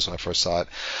old I was when I first saw it,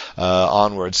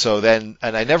 onwards. So then,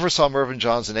 and I never saw Mervyn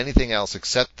Johns in anything else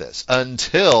except this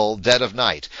until Dead of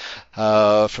Night,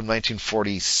 from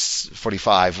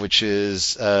 1945, which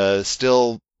is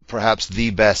still perhaps the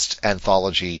best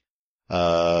anthology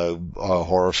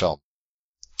horror film.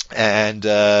 And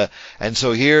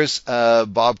so here's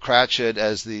Bob Cratchit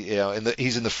as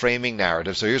he's in the framing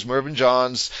narrative. So here's Mervyn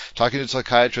Johns talking to a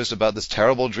psychiatrist about this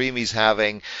terrible dream he's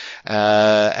having,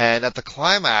 and at the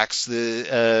climax,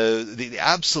 the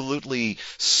absolutely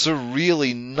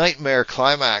surreally nightmare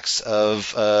climax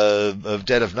of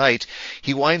Dead of Night,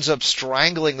 he winds up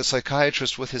strangling the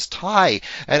psychiatrist with his tie,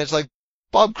 and it's like,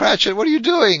 Bob Cratchit, what are you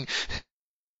doing?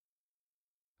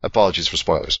 Apologies for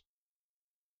spoilers.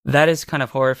 That is kind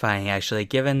of horrifying, actually,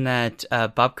 given that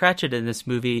Bob Cratchit in this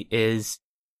movie is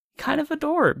kind of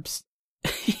adorbs.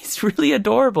 He's really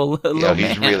adorable. Yeah,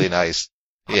 he's really nice.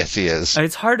 Yes, he is.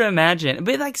 It's hard to imagine,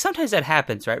 but like sometimes that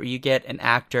happens, right? Where you get an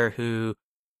actor who,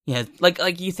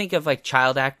 like you think of like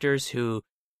child actors who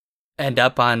end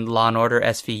up on Law and Order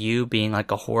SVU being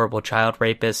like a horrible child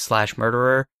rapist /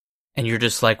 murderer, and you're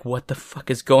just like, what the fuck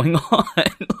is going on?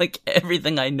 Like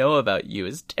everything I know about you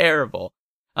is terrible.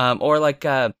 Or like,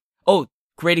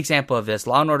 great example of this,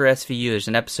 Law and Order SVU. There's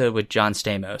an episode with John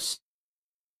Stamos.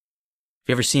 Have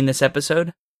you ever seen this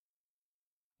episode?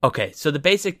 Okay, so the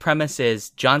basic premise is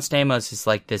John Stamos is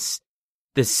like this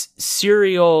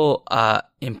serial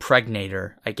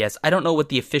impregnator, I guess. I don't know what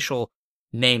the official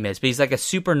name is, but he's like a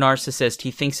super narcissist.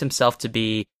 He thinks himself to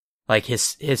be like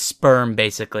his sperm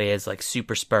basically is like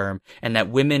super sperm, and that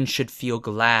women should feel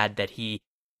glad that he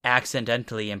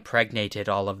accidentally impregnated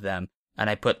all of them. And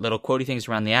I put little quotey things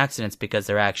around the accidents because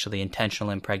they're actually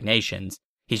intentional impregnations.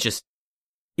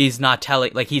 He's not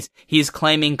telling, like he's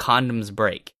claiming condoms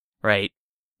break, right?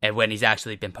 And when he's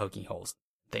actually been poking holes,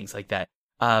 things like that.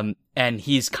 And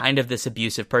he's kind of this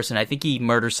abusive person. I think he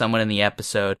murders someone in the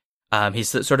episode. He's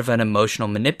sort of an emotional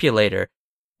manipulator.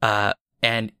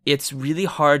 And it's really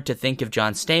hard to think of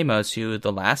John Stamos, who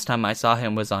the last time I saw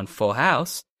him was on Full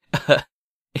House,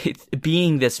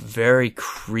 being this very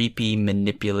creepy,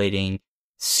 manipulating,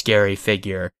 scary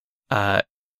figure.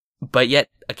 But yet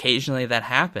occasionally that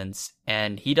happens,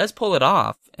 and he does pull it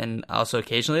off. And also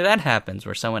occasionally that happens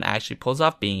where someone actually pulls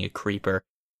off being a creeper.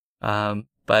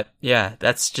 But yeah,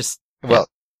 that's just... Well,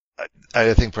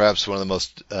 I think perhaps one of the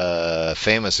most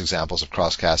famous examples of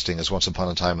cross-casting is Once Upon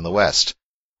a Time in the West,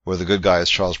 where the good guy is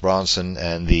Charles Bronson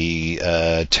and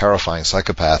the terrifying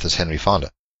psychopath is Henry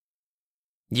Fonda.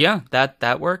 Yeah,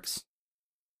 that works.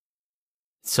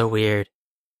 So weird.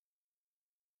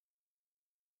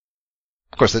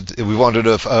 Of course, we wandered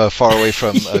far away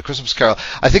from Christmas Carol.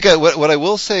 I think what I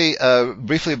will say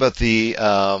briefly about the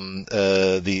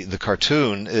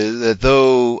cartoon is that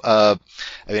though I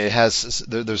mean it has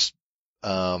there's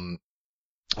the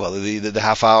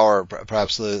half hour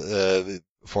perhaps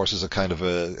forces a kind of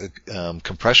a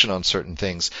compression on certain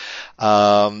things.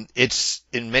 It's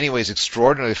in many ways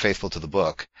extraordinarily faithful to the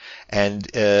book, and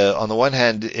on the one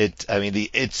hand,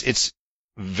 its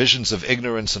visions of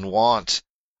ignorance and want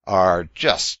are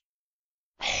just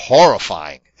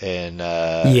horrifying in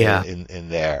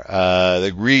there.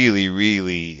 They're really,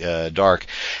 really dark.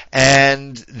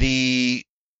 And the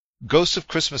Ghost of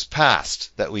Christmas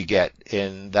Past that we get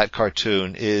in that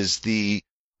cartoon is the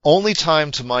only time,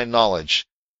 to my knowledge,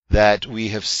 that we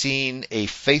have seen a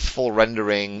faithful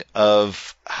rendering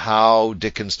of how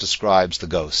Dickens describes the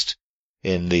ghost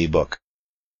in the book.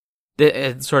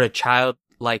 The sort of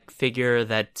childlike figure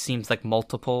that seems like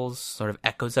multiples, sort of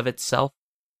echoes of itself.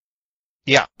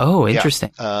 Yeah. Oh,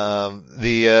 interesting. Yeah.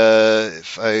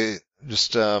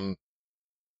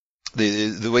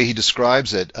 The way he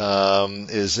describes it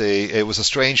it was a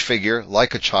strange figure,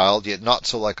 like a child, yet not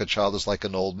so like a child as like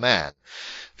an old man,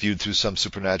 viewed through some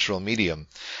supernatural medium.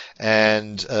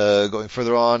 And going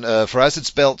further on, for as its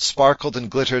belt sparkled and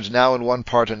glittered, now in one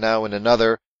part and now in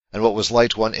another, and what was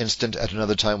light one instant at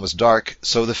another time was dark,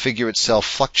 so the figure itself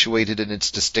fluctuated in its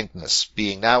distinctness,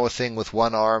 being now a thing with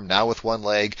one arm, now with one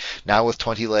leg, now with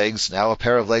 20 legs, now a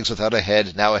pair of legs without a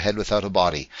head, now a head without a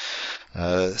body.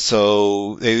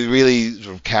 So they really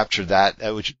sort of captured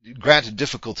that, which granted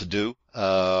difficult to do.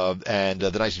 And the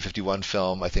 1951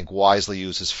 film, I think, wisely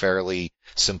uses fairly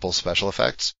simple special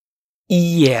effects.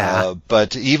 Yeah.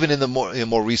 But even in the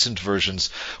more recent versions,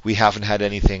 we haven't had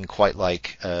anything quite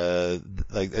like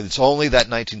it's only that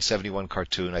 1971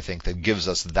 cartoon, I think, that gives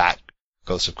us that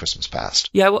Ghost of Christmas Past.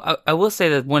 Yeah, I will say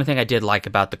that one thing I did like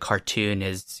about the cartoon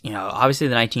is, obviously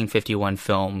the 1951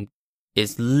 film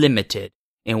is limited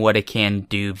in what it can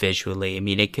do visually. I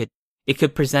mean, it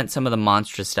could present some of the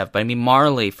monstrous stuff, but I mean,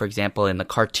 Marley, for example, in the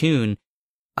cartoon,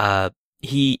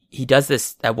 he does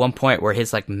this at one point where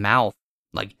his like mouth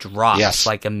like drops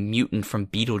like a mutant from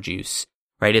Beetlejuice,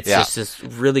 right? It's just this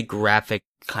really graphic,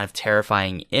 kind of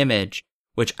terrifying image,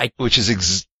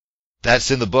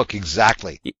 that's in the book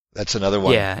exactly. That's another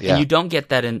one. Yeah, and you don't get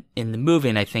that in the movie,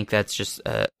 and I think that's just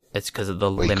it's because of the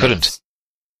limits. Couldn't.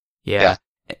 Yeah.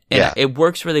 And it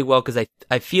works really well because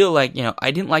I feel like,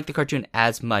 I didn't like the cartoon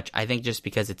as much. I think just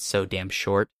because it's so damn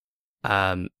short.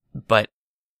 But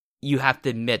you have to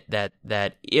admit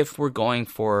that if we're going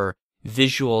for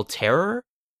visual terror,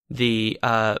 the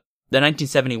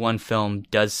 1971 film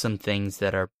does some things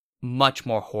that are much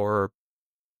more horror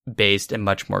based and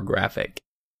much more graphic.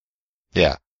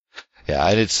 Yeah. Yeah,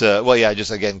 and it's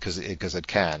just again because it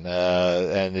can,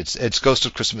 and it's Ghost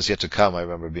of Christmas Yet to Come. I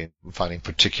remember finding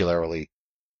particularly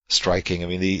striking. I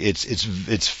mean,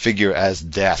 its figure as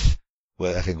death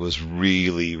I think was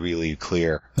really, really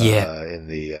clear. Yeah.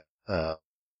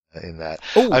 In that.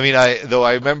 Oh, I mean,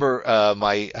 I remember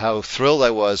how thrilled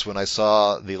I was when I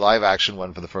saw the live action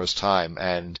one for the first time,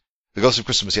 and The Ghost of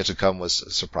Christmas Yet to Come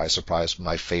was, surprise, surprise,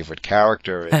 my favorite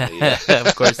character in the.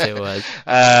 of course it was.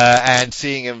 And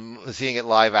seeing it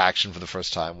live action for the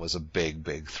first time was a big,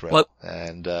 big thrill. Well,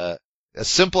 and as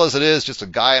simple as it is, just a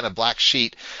guy in a black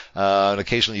sheet, and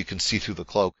occasionally you can see through the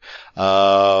cloak.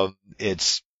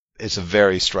 It's a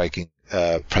very striking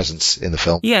presence in the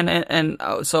film. Yeah, and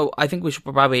so I think we should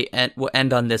probably we'll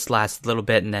end on this last little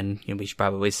bit, and then we should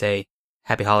probably say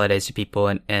happy holidays to people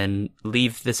and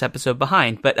leave this episode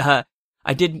behind. But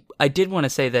I did want to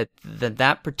say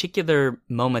that particular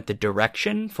moment, the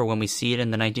direction for when we see it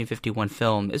in the 1951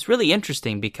 film, is really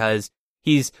interesting because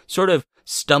he's sort of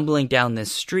stumbling down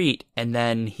this street, and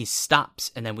then he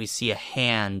stops, and then we see a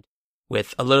hand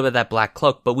with a little bit of that black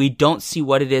cloak, but we don't see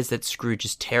what it is that Scrooge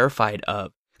is terrified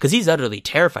of. Because he's utterly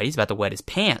terrified. He's about to wet his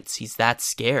pants. He's that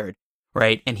scared,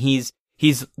 right? And he's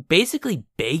basically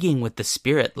begging with the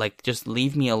spirit, like, just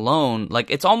leave me alone.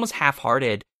 Like, it's almost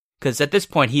half-hearted, because at this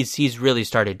point, he's really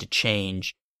started to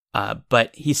change.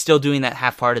 But he's still doing that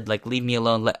half-hearted, like, leave me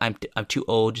alone, I'm too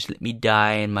old, just let me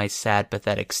die in my sad,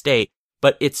 pathetic state.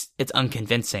 But it's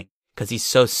unconvincing, because he's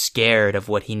so scared of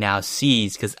what he now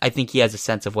sees, because I think he has a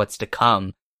sense of what's to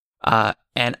come.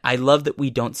 And I love that we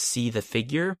don't see the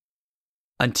figure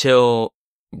until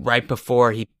right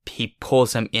before he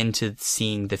pulls him into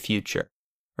seeing the future,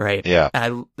 right? Yeah.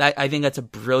 And I think that's a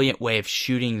brilliant way of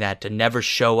shooting that, to never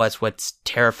show us what's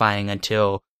terrifying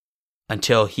until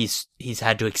he's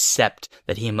had to accept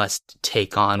that he must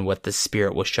take on what the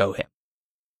spirit will show him.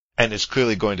 And it's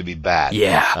clearly going to be bad.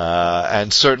 Yeah.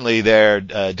 And certainly there,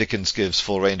 Dickens gives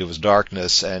full rein to his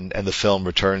darkness, and the film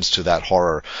returns to that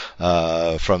horror,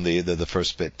 from the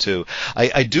first bit too.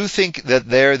 I do think that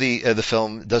there the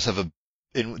film does have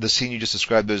in the scene you just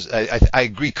described, I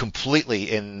agree completely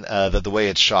in, that the way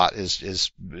it's shot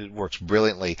it works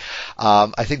brilliantly.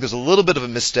 I think there's a little bit of a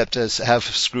misstep to have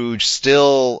Scrooge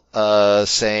still,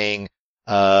 saying,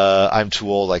 I'm too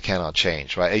old, I cannot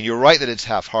change, right? And you're right that it's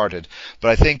half-hearted,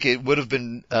 but I think it would have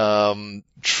been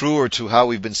truer to how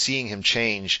we've been seeing him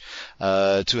change,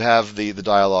 to have the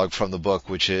dialogue from the book,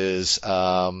 which is,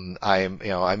 there's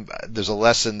a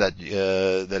lesson that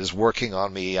is working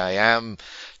on me. I am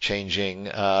changing.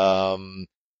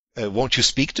 Won't you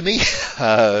speak to me?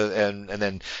 And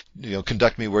then,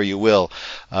 conduct me where you will.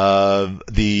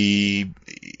 Everything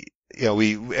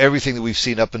that we've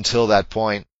seen up until that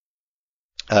point,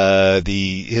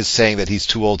 his saying that he's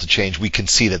too old to change, we can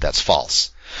see that that's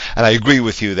false. And I agree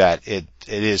with you that it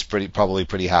is probably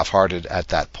pretty half-hearted at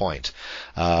that point.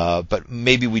 But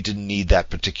maybe we didn't need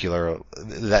that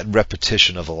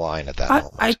repetition of the line at that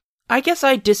moment. I guess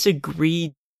I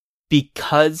disagree,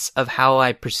 because of how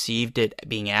I perceived it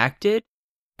being acted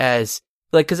as,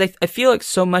 like, because I feel like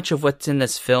so much of what's in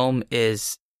this film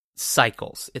is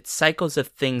cycles. It's cycles of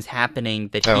things happening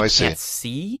that he can't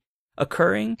see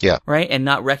occurring, yeah, right? And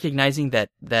not recognizing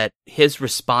that his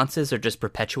responses are just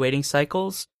perpetuating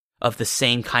cycles of the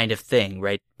same kind of thing,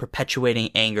 right? Perpetuating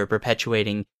anger,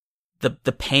 perpetuating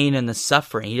the pain and the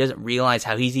suffering. He doesn't realize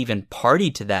how he's even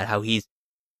party to that, how he's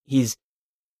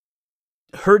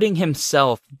hurting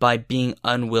himself by being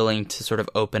unwilling to sort of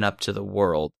open up to the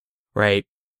world, right?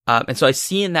 And so I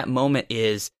see in that moment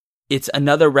it's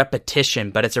another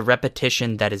repetition, but it's a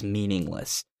repetition that is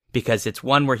meaningless, because it's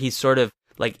one where he's sort of,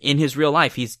 like, in his real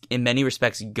life, he's in many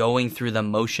respects going through the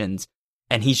motions,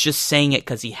 and he's just saying it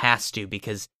because he has to,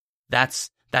 because that's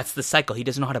the cycle. He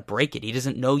doesn't know how to break it. He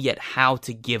doesn't know yet how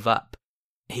to give up.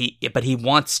 But he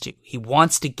wants to. He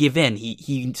wants to give in.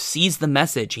 He sees the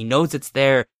message. He knows it's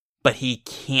there, but he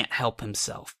can't help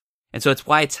himself. And so it's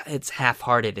why it's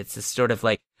half-hearted. It's this sort of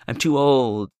like, I'm too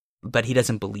old, but he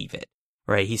doesn't believe it,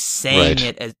 right? He's saying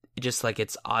it as just like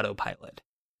it's autopilot.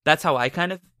 That's how I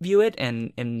kind of view it,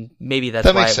 and maybe that's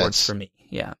why it works for me.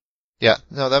 Yeah. Yeah,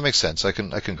 no, that makes sense. I can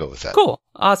go with that. Cool.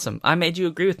 Awesome. I made you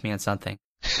agree with me on something.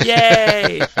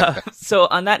 Yay! So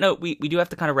on that note, we do have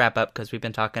to kind of wrap up, because we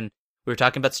were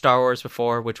talking about Star Wars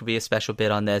before, which will be a special bit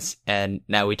on this, and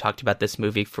now we talked about this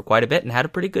movie for quite a bit and had a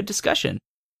pretty good discussion.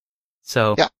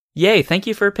 So, yeah. Yay, thank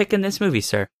you for picking this movie,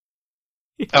 sir.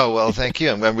 Oh, well, thank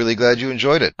you. I'm really glad you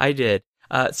enjoyed it. I did.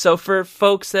 So for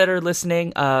folks that are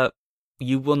listening,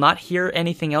 you will not hear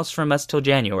anything else from us till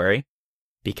January,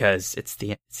 because it's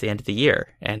the end of the year,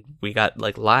 and we got,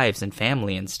 like, lives and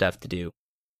family and stuff to do.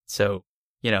 So,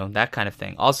 that kind of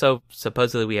thing. Also,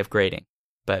 supposedly we have grading,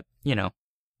 but,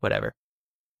 whatever.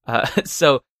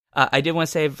 So I did want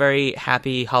to say very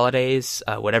happy holidays,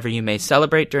 whatever you may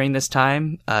celebrate during this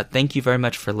time. Thank you very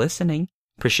much for listening.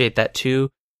 Appreciate that too.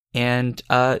 And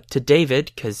to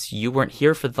David, because you weren't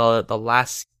here for the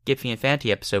last Skiffy and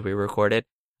Fanty episode we recorded,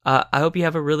 I hope you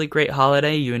have a really great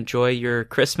holiday. You enjoy your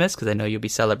Christmas, because I know you'll be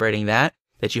celebrating that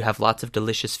you have lots of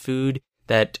delicious food,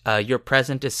 that your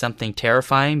present is something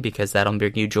terrifying, because that'll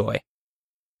bring you joy.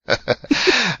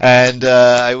 And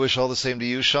I wish all the same to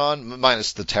you, Shaun,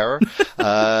 minus the terror,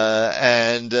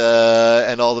 and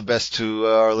all the best to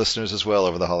our listeners as well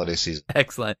over the holiday season.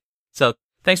 Excellent. So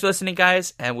thanks for listening,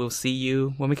 guys, and we'll see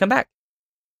you when we come back.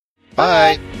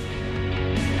 Bye.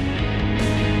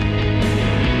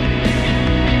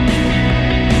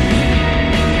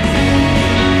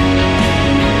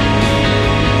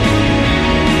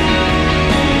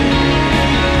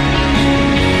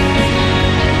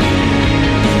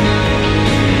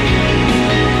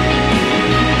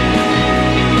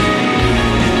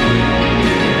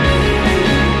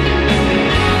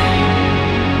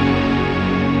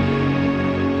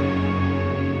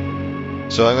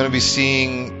 So I'm going to be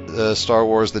seeing Star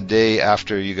Wars the day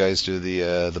after you guys do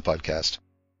the podcast.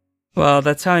 Well,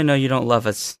 that's how I know you don't love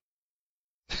us.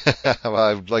 Well,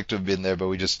 I'd like to have been there, but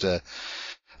we just the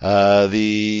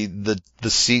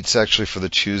seats actually for the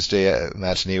Tuesday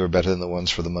matinee were better than the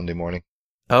ones for the Monday morning.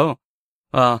 Oh,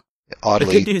 well. Oddly.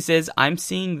 The good news is I'm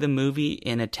seeing the movie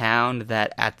in a town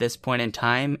that at this point in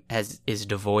time is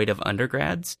devoid of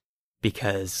undergrads,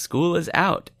 because school is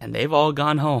out and they've all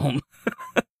gone home.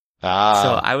 So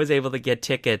I was able to get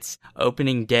tickets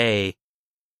opening day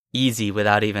easy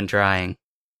without even trying.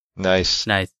 Nice.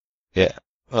 Yeah.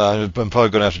 I'm probably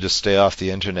going to have to just stay off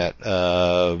the internet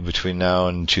between now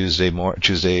and Tuesday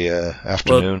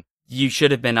afternoon. Well, you should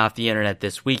have been off the internet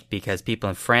this week, because people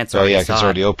in France already saw because it's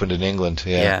already opened in England.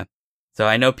 Yeah. So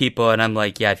I know people, and I'm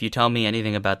like, yeah, if you tell me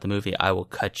anything about the movie, I will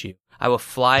cut you. I will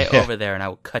fly over there and I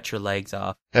will cut your legs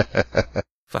off.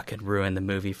 Fucking ruin the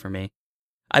movie for me.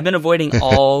 I've been avoiding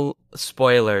all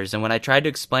spoilers, and when I tried to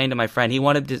explain to my friend, he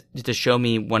wanted to show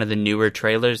me one of the newer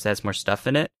trailers that has more stuff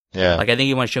in it. Yeah. Like, I think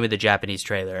he wanted to show me the Japanese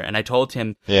trailer, and I told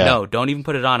him, no, don't even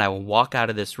put it on. I will walk out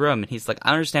of this room. And he's like,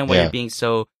 I understand why you're being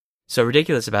so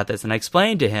ridiculous about this. And I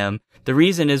explained to him, the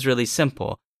reason is really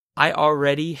simple. I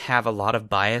already have a lot of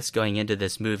bias going into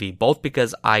this movie, both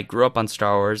because I grew up on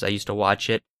Star Wars. I used to watch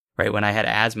it, right, when I had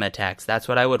asthma attacks. That's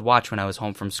what I would watch when I was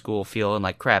home from school feeling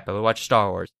like crap. I would watch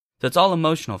Star Wars. So it's all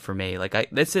emotional for me.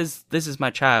 Like, this is my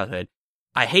childhood.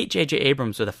 I hate J.J.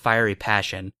 Abrams with a fiery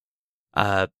passion.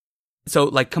 So,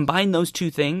 like, combine those two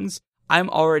things, I'm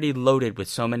already loaded with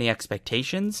so many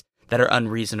expectations that are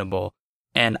unreasonable.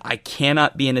 And I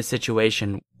cannot be in a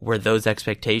situation where those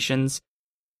expectations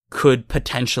could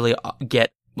potentially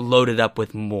get loaded up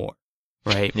with more,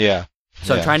 right? Yeah.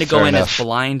 So I'm trying to go in as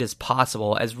blind as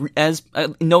possible, as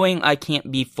knowing I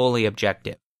can't be fully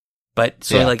objective. But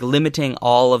so like limiting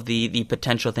all of the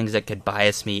potential things that could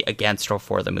bias me against or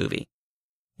for the movie.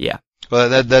 Yeah. Well,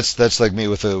 that's like me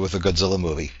with a Godzilla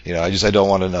movie. You know, I don't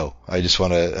want to know. I just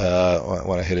want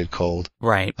to hit it cold.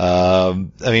 Right. I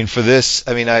mean, for this,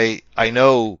 I mean, I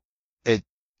know it.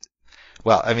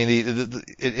 Well, I mean,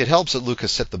 it helps that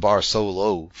Lucas set the bar so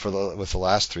low with the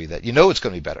last three that you know it's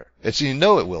going to be better. You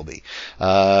know it will be.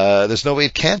 There's no way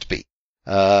it can't be.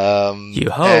 You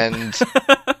hope. And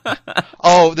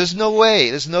oh, there's no way.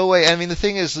 There's no way. I mean, the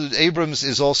thing is, Abrams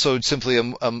is also simply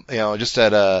just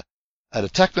at a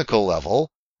technical level,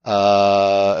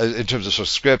 in terms of sort of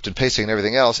script and pacing and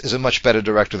everything else, is a much better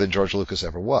director than George Lucas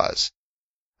ever was.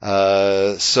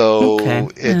 I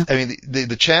mean,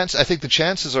 the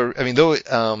chances are, I mean, though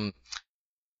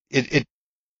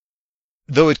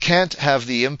it can't have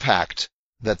the impact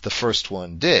that the first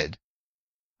one did,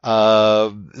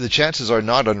 the chances are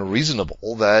not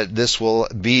unreasonable that this will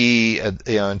be,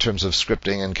 in terms of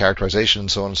scripting and characterization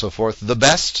and so on and so forth, the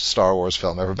best Star Wars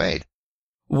film ever made.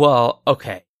 Well,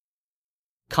 okay.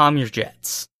 Calm your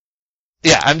jets.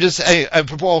 Yeah,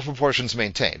 all proportions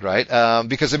maintained, right?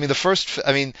 Because I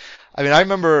mean, I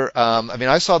remember,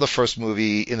 I saw the first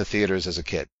movie in the theaters as a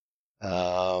kid.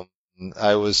 I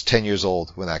was 10 years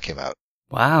old when that came out.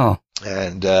 Wow.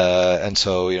 And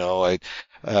so,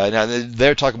 now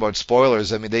they're talking about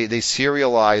spoilers. I mean, they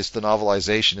serialized the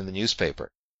novelization in the newspaper,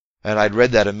 and I'd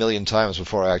read that a million times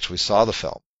before I actually saw the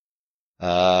film.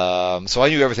 So I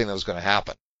knew everything that was going to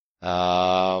happen.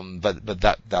 But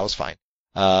that was fine.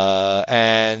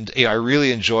 And, I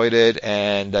really enjoyed it,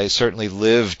 and I certainly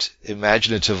lived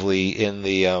imaginatively in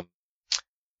the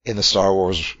Star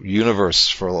Wars universe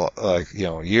for,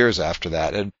 years after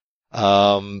that. And,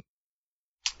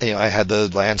 I had the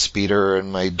land speeder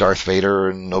and my Darth Vader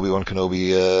and Obi-Wan Kenobi,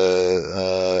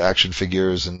 action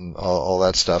figures and all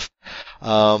that stuff.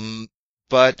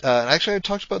 But actually, I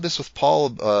talked about this with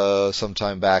Paul some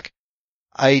time back.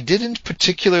 I didn't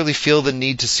particularly feel the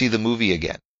need to see the movie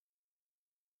again.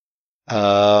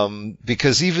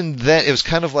 Because even then, it was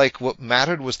kind of like what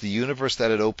mattered was the universe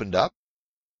that it opened up.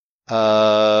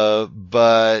 But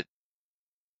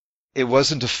it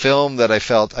wasn't a film that I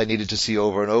felt I needed to see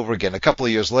over and over again. A few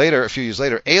years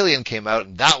later, Alien came out,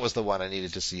 and that was the one I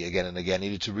needed to see again and again. I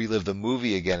needed to relive the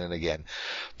movie again and again.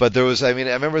 But I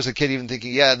remember as a kid even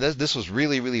thinking, yeah, this was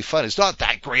really, really fun. It's not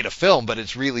that great a film, but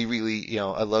it's really, really,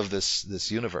 I love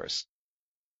this universe.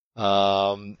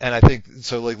 And I think,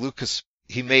 so like Lucas,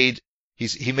 he made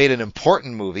an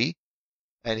important movie,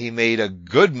 and he made a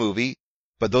good movie,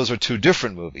 but those are two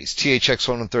different movies. THX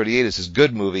 1138 is his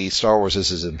good movie. Star Wars is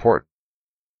his important.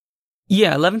 Yeah,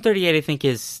 1138 I think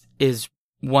is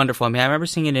wonderful. I mean, I remember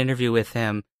seeing an interview with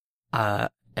him. And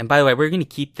by the way, we're going to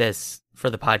keep this for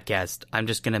the podcast. I'm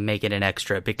just going to make it an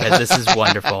extra because this is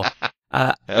wonderful. Okay.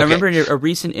 I remember in a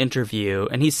recent interview,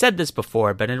 and he said this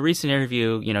before, but in a recent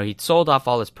interview, he'd sold off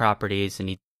all his properties, and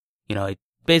he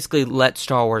basically let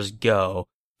Star Wars go.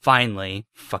 Finally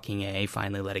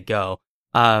let it go.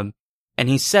 And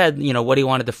he said, what he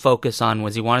wanted to focus on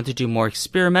was he wanted to do more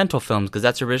experimental films, because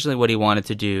that's originally what he wanted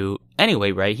to do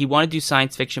anyway, right? He wanted to do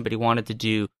science fiction, but he wanted to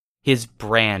do his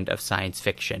brand of science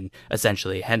fiction,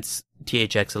 essentially. Hence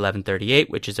THX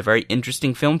 1138, which is a very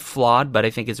interesting film, flawed, but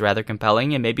I think is rather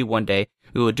compelling, and maybe one day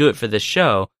we will do it for this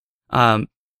show. And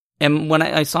when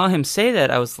I saw him say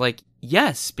that, I was like,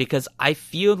 yes, because I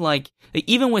feel like,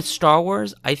 even with Star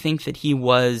Wars, I think that he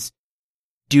was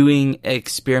doing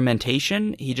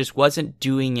experimentation. He just wasn't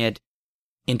doing it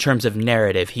in terms of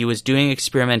narrative. He was doing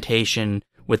experimentation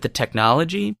with the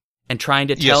technology and trying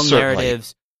to tell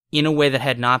narratives in a way that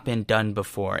had not been done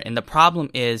before. And the problem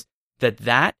is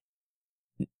that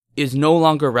is no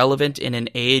longer relevant in an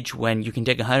age when you can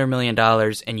take $100 million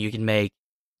and you can make,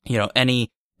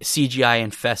 any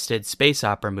CGI-infested space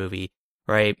opera movie.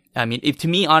 Right? I mean, to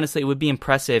me, honestly, it would be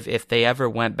impressive if they ever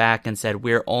went back and said,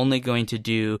 we're only going to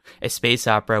do a space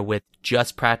opera with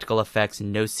just practical effects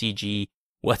and no CG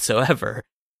whatsoever.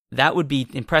 That would be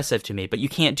impressive to me, but you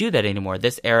can't do that anymore.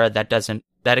 This era,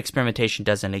 that experimentation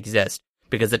doesn't exist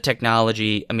because the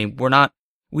technology, I mean,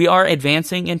 we are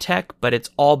advancing in tech, but it's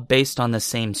all based on the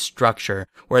same structure.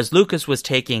 Whereas Lucas was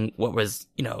taking what was,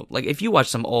 like if you watch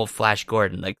some old Flash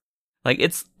Gordon, like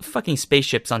it's fucking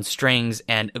spaceships on strings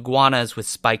and iguanas with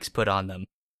spikes put on them,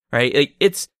 right? Like,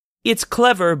 it's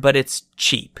clever, but it's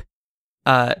cheap.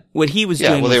 What he was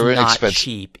doing was not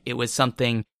cheap. It was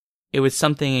something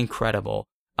incredible.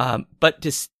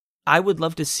 But I would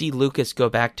love to see Lucas go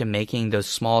back to making those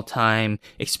small time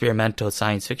experimental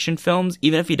science fiction films,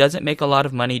 even if he doesn't make a lot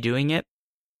of money doing it.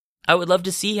 I would love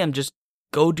to see him just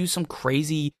go do some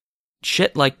crazy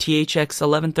shit like THX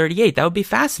 1138. That would be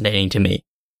fascinating to me.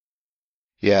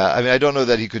 Yeah, I mean, I don't know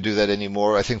that he could do that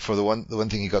anymore. I think for the one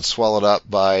thing, he got swallowed up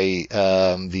by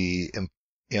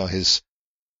his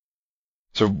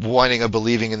sort of winding up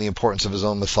believing in the importance of his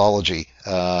own mythology,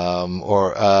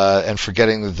 and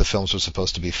forgetting that the films were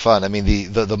supposed to be fun. I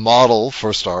mean, the model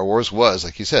for Star Wars was,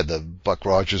 like you said, the Buck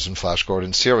Rogers and Flash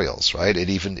Gordon serials, right?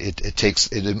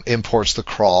 It imports the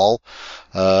crawl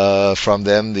from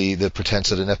them, the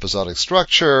pretense at an episodic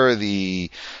structure, and the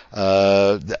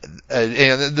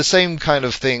same kind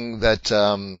of thing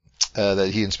that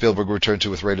he and Spielberg returned to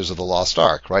with Raiders of the Lost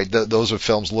Ark, right? Those are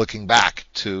films looking back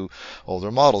to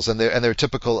older models, and they're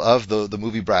typical of the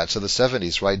movie brats of the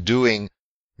 70s, right? Doing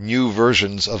new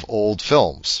versions of old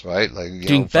films, right? Like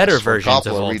doing better versions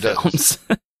of old films.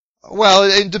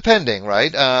 Well, depending,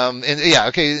 right?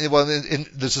 Okay. Well,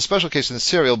 there's a special case in the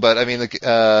serial, but I mean,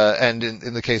 and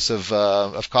in the case of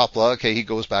Coppola, okay, he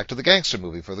goes back to the gangster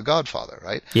movie for The Godfather,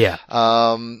 right? Yeah.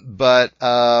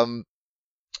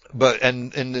 But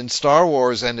in Star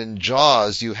Wars and in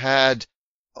Jaws, you had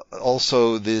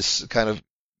also this kind of,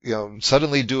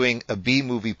 suddenly doing a B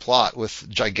movie plot with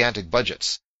gigantic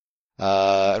budgets.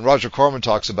 And Roger Corman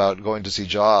talks about going to see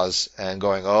Jaws and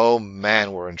going, oh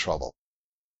man, we're in trouble.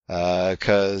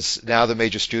 Cause now the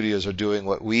major studios are doing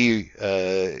what we,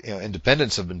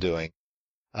 independents have been doing.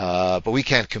 But we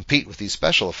can't compete with these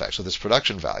special effects, with this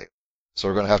production value. So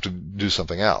we're going to have to do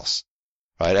something else.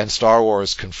 Right? And Star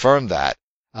Wars confirmed that.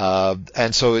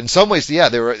 And so in some ways, yeah,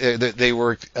 they were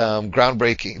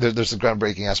groundbreaking. There's a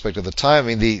groundbreaking aspect of the time.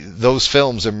 I mean, those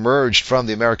films emerged from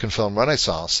the American film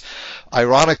Renaissance.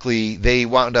 Ironically, they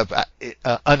wound up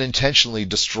unintentionally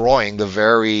destroying the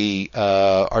very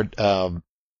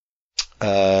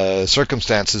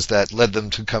circumstances that led them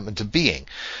to come into being,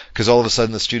 because all of a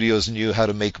sudden the studios knew how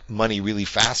to make money really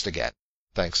fast again.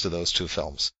 thanks to those two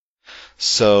films.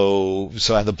 So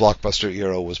and the blockbuster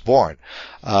era was born.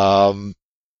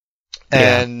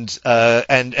 And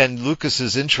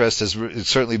Lucas's interest has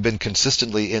certainly been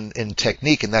consistently in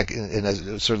technique, and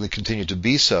has certainly continued to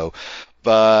be so.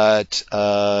 But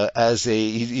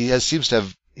he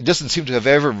doesn't seem to have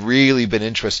ever really been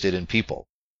interested in people.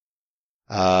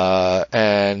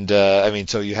 I mean,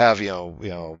 so you have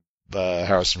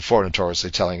Harrison Ford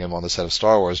notoriously telling him on the set of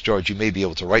Star Wars, George, you may be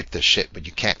able to write this shit, but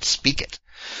you can't speak it.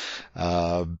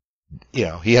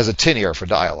 He has a tin ear for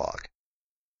dialogue.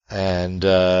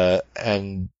 Perhaps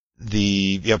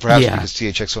because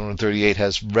THX 138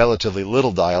 has relatively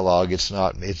little dialogue, it's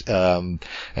not,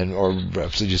 or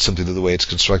perhaps just simply the way it's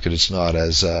constructed, it's not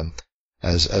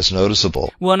as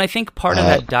noticeable. Well, and I think part of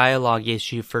that dialogue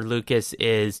issue for Lucas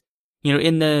is,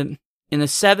 in the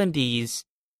 70s,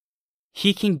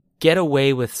 he can get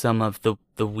away with some of the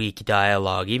weak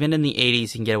dialogue. Even in the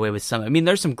 80s, he can get away with some. I mean,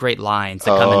 there's some great lines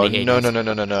that come in the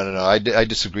 80s. No. I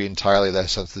disagree entirely. That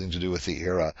has something to do with the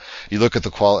era. You look at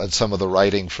at some of the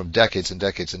writing from decades and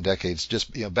decades and decades.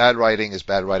 Just, bad writing is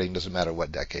bad writing. Doesn't matter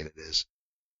what decade it is.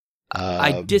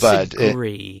 I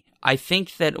disagree. I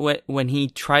think that when he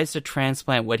tries to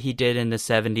transplant what he did in the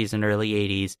 70s and early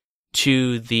 80s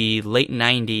to the late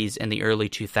 90s and the early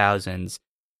 2000s,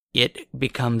 it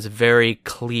becomes very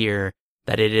clear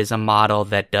that it is a model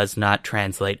that does not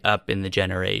translate up in the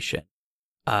generation.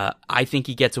 I think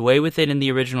he gets away with it in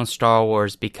the original Star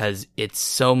Wars because it's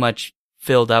so much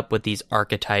filled up with these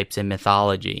archetypes and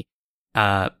mythology.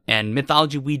 And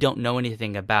mythology we don't know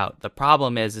anything about. The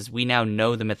problem is we now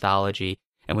know the mythology,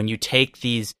 and when you take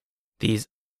these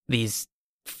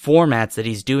formats that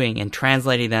he's doing and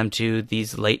translating them to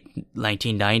these late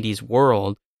 1990s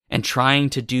world and trying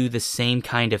to do the same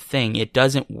kind of thing, it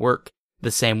doesn't work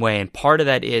the same way. And part of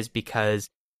that is because,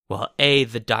 well,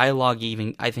 the dialogue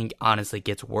even, I think, honestly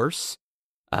gets worse.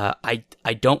 I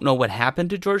don't know what happened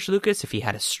to George Lucas, if he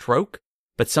had a stroke,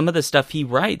 but some of the stuff he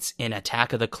writes in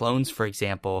Attack of the Clones, for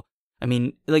example, I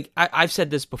mean, like, I've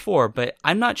said this before, but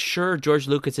I'm not sure George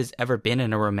Lucas has ever been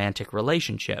in a romantic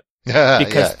relationship.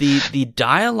 Because the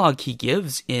dialogue he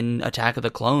gives in Attack of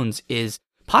the Clones is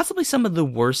possibly some of the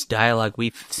worst dialogue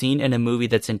we've seen in a movie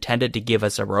that's intended to give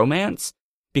us a romance.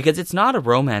 Because it's not a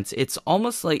romance. It's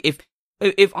almost like if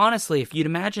honestly, if you'd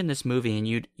imagine this movie and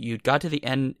you'd got to the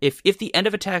end, if the end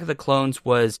of Attack of the Clones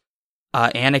was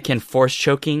Anakin force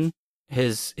choking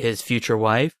his future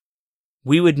wife,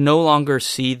 we would no longer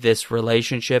see this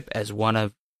relationship as one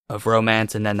of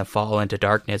romance and then the fall into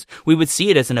darkness. We would see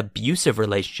it as an abusive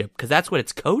relationship because that's what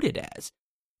it's coded as.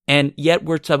 And yet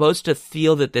we're supposed to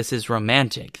feel that this is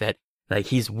romantic, that like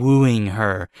he's wooing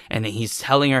her and that he's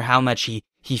telling her how much he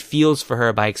feels for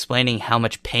her by explaining how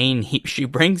much pain she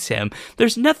brings him.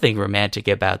 There's nothing romantic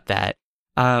about that.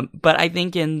 But I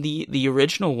think in the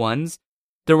original ones,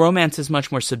 the romance is much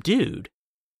more subdued.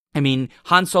 I mean,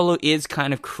 Han Solo is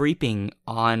kind of creeping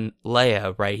on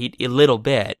Leia, right? A little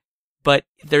bit. But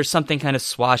there's something kind of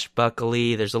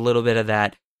swashbuckly. There's a little bit of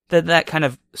that kind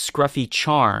of scruffy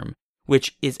charm,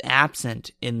 which is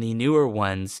absent in the newer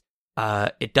ones.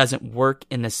 It doesn't work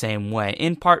in the same way,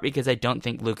 in part because I don't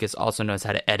think Lucas also knows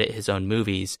how to edit his own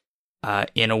movies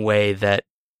in a way that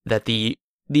the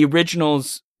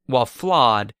originals, while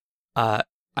flawed, I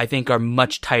think are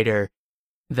much tighter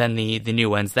than the new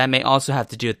ones. That may also have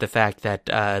to do with the fact that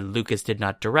Lucas did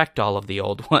not direct all of the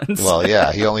old ones. Well,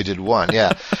 yeah, he only did one,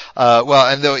 yeah.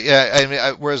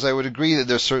 Whereas I would agree that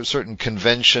there's certain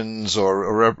conventions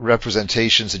or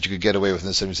representations that you could get away with in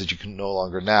the 70s that you can no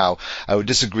longer now. I would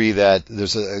disagree that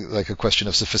there's a question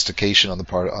of sophistication on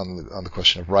the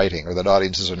question of writing, or that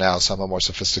audiences are now somehow more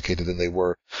sophisticated than they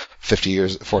were 40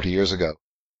 years ago.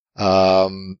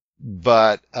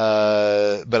 But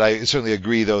I certainly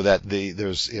agree, though, that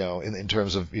there's in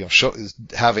terms of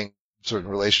having certain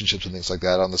relationships and things like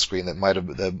that on the screen that might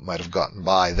have gotten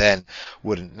by then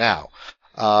wouldn't now.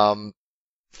 And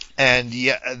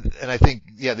I think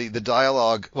the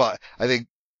dialogue. Well, I think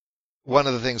one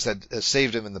of the things that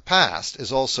saved him in the past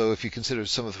is also if you consider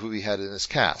some of who he had in his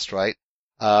cast, right?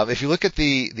 If you look at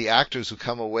the actors who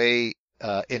come away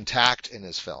intact in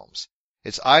his films.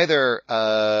 It's either,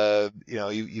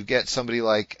 you get somebody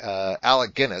like,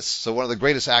 Alec Guinness, so one of the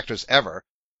greatest actors ever,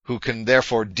 who can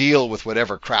therefore deal with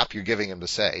whatever crap you're giving him to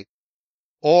say.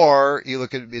 Or you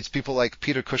look at, it's people like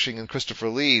Peter Cushing and Christopher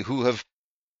Lee who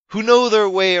know their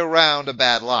way around a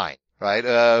bad line,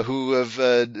 right? Who have,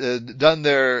 done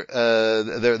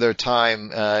their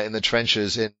time, in the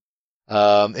trenches in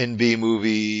B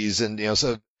movies and,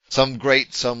 so some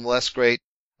great, some less great.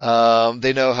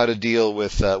 They know how to deal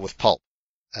with pulp.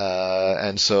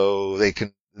 And so they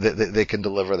they can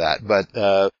deliver that.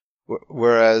 But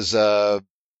whereas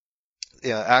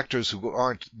actors who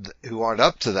aren't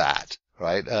up to that,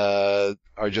 right, are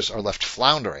left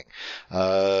floundering,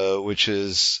 which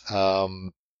is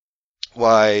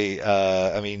why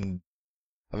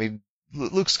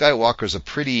Luke Skywalker's a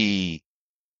pretty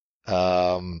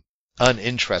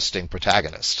uninteresting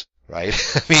protagonist, right?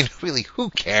 I mean, really, who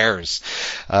cares?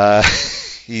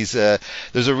 There's a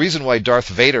reason why Darth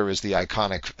Vader is the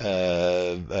iconic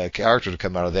character to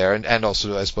come out of there, and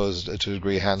also, I suppose, to a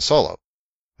degree, Han Solo,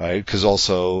 right? Because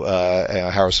also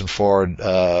Harrison Ford,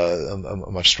 a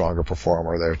much stronger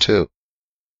performer there too.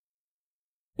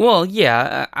 Well,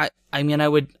 yeah, I mean, I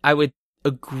would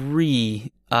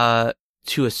agree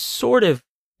to a sort of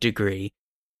degree.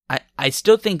 I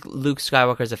still think Luke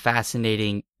Skywalker is a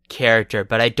fascinating character,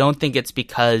 but I don't think it's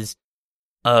because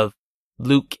of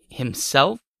Luke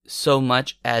himself so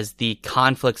much as the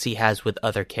conflicts he has with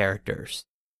other characters.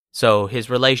 So his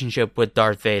relationship with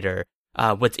Darth Vader,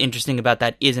 what's interesting about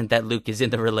that isn't that Luke is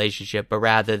in the relationship, but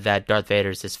rather that Darth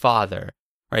Vader is his father,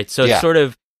 right? So it's sort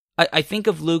of, I think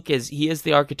of Luke as he is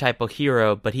the archetypal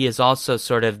hero, but he is also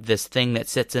sort of this thing that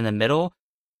sits in the middle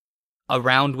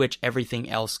around which everything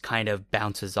else kind of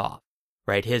bounces off,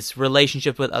 right? His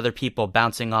relationship with other people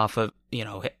bouncing off of,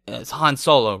 it's Han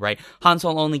Solo, right? Han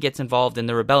Solo only gets involved in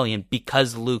the rebellion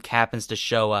because Luke happens to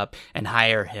show up and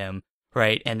hire him,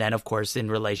 right? And then, of course, in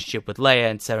relationship with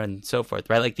Leia and so on and so forth,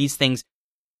 right? Like these things,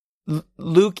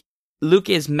 Luke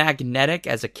is magnetic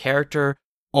as a character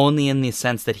only in the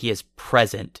sense that he is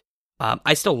present.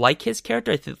 I still like his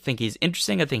character. I think he's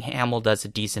interesting. I think Hamill does a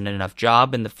decent enough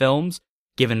job in the films,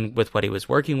 given with what he was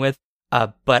working with.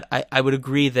 But I would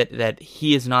agree that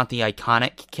he is not the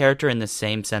iconic character in the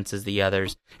same sense as the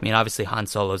others. I mean, obviously Han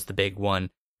Solo's the big one.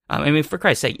 I mean, for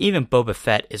Christ's sake, even Boba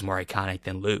Fett is more iconic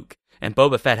than Luke. And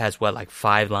Boba Fett has, like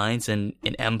 5 lines in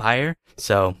Empire?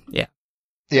 So, yeah.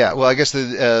 Yeah, well, I guess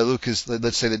Luke is,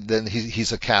 let's say that then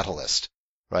he's a catalyst,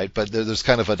 right? But there's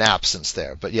kind of an absence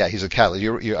there. But yeah, he's a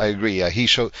catalyst. I agree. Yeah,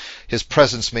 his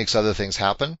presence makes other things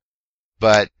happen.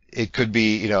 But it could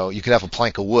be, you could have a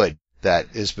plank of wood that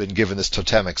has been given this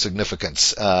totemic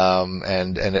significance,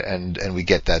 and we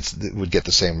get would get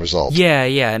the same result. Yeah,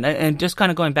 and just kind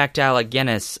of going back to Alec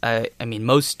Guinness, I mean,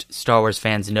 most Star Wars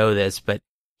fans know this, but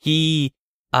he's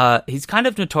kind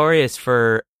of notorious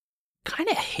for kind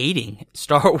of hating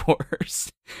Star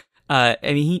Wars. I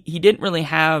mean, he didn't really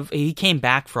he came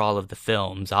back for all of the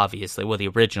films, obviously, well, the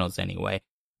originals anyway,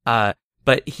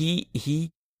 but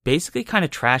he basically kind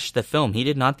of trashed the film. He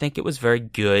did not think it was very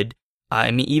good. I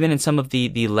mean, even in some of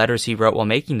the letters he wrote while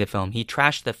making the film, he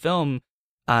trashed the film.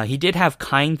 He did have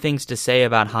kind things to say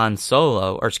about Han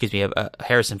Solo, or excuse me,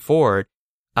 Harrison Ford.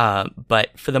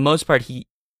 But for the most part, he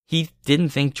didn't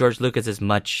think George Lucas is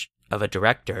much of a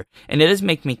director. And it does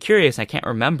make me curious. I can't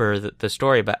remember the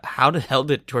story, but how the hell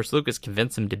did George Lucas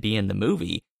convince him to be in the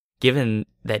movie, given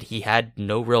that he had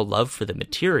no real love for the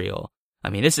material? I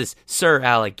mean, this is Sir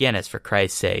Alec Guinness, for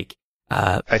Christ's sake.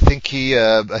 I think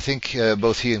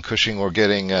both he and Cushing were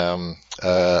getting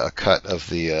a cut of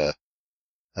the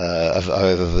of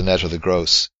either the net or the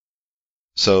gross.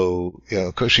 So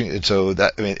Cushing. So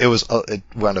that it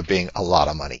wound up being a lot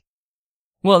of money.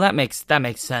 Well, that makes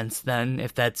sense then.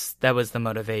 If that was the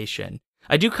motivation,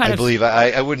 I believe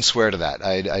I wouldn't swear to that.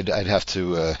 I'd have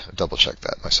to double check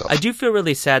that myself. I do feel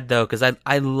really sad though, because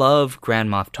I love Grand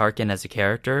Moff Tarkin as a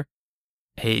character.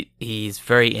 He's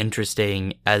very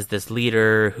interesting as this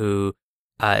leader who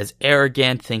is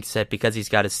arrogant, thinks that because he's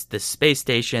got this space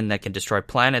station that can destroy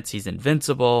planets, he's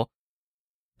invincible.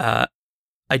 I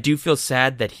do feel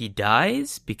sad that he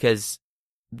dies, because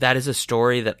that is a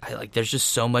story that I like. There's just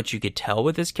so much you could tell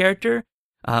with this character.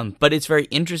 But it's very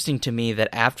interesting to me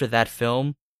that after that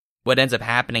film, what ends up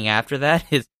happening after that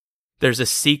is there's a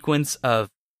sequence of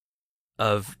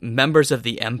members of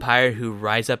the Empire who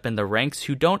rise up in the ranks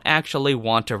who don't actually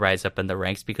want to rise up in the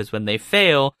ranks, because when they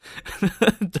fail,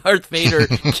 Darth Vader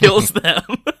kills them.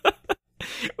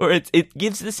 Or it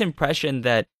gives this impression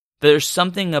that there's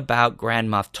something about Grand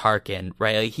Moff Tarkin,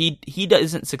 right? Like he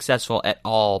isn't successful at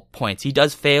all points. He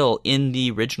does fail in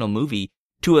the original movie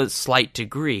to a slight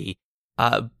degree,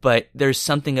 but there's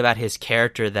something about his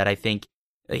character that I think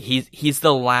he's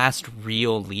the last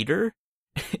real leader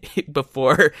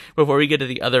before we get to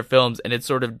the other films, and it's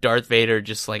sort of Darth Vader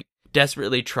just like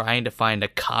desperately trying to find a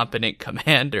competent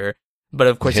commander, but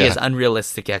of course he has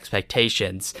unrealistic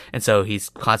expectations, and so he's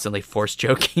constantly force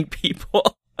joking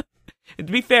people. To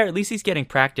be fair, at least he's getting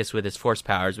practice with his force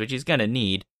powers, which he's gonna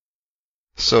need.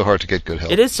 So hard to get good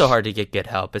help. It is so hard to get good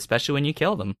help, especially when you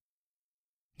kill them.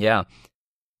 Yeah.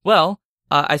 Well,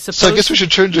 I suppose. So I guess we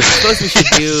should turn to. I suppose we should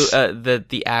do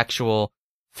the actual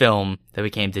film that we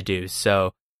came to do.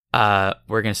 So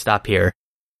we're gonna stop here.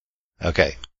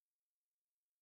 Okay.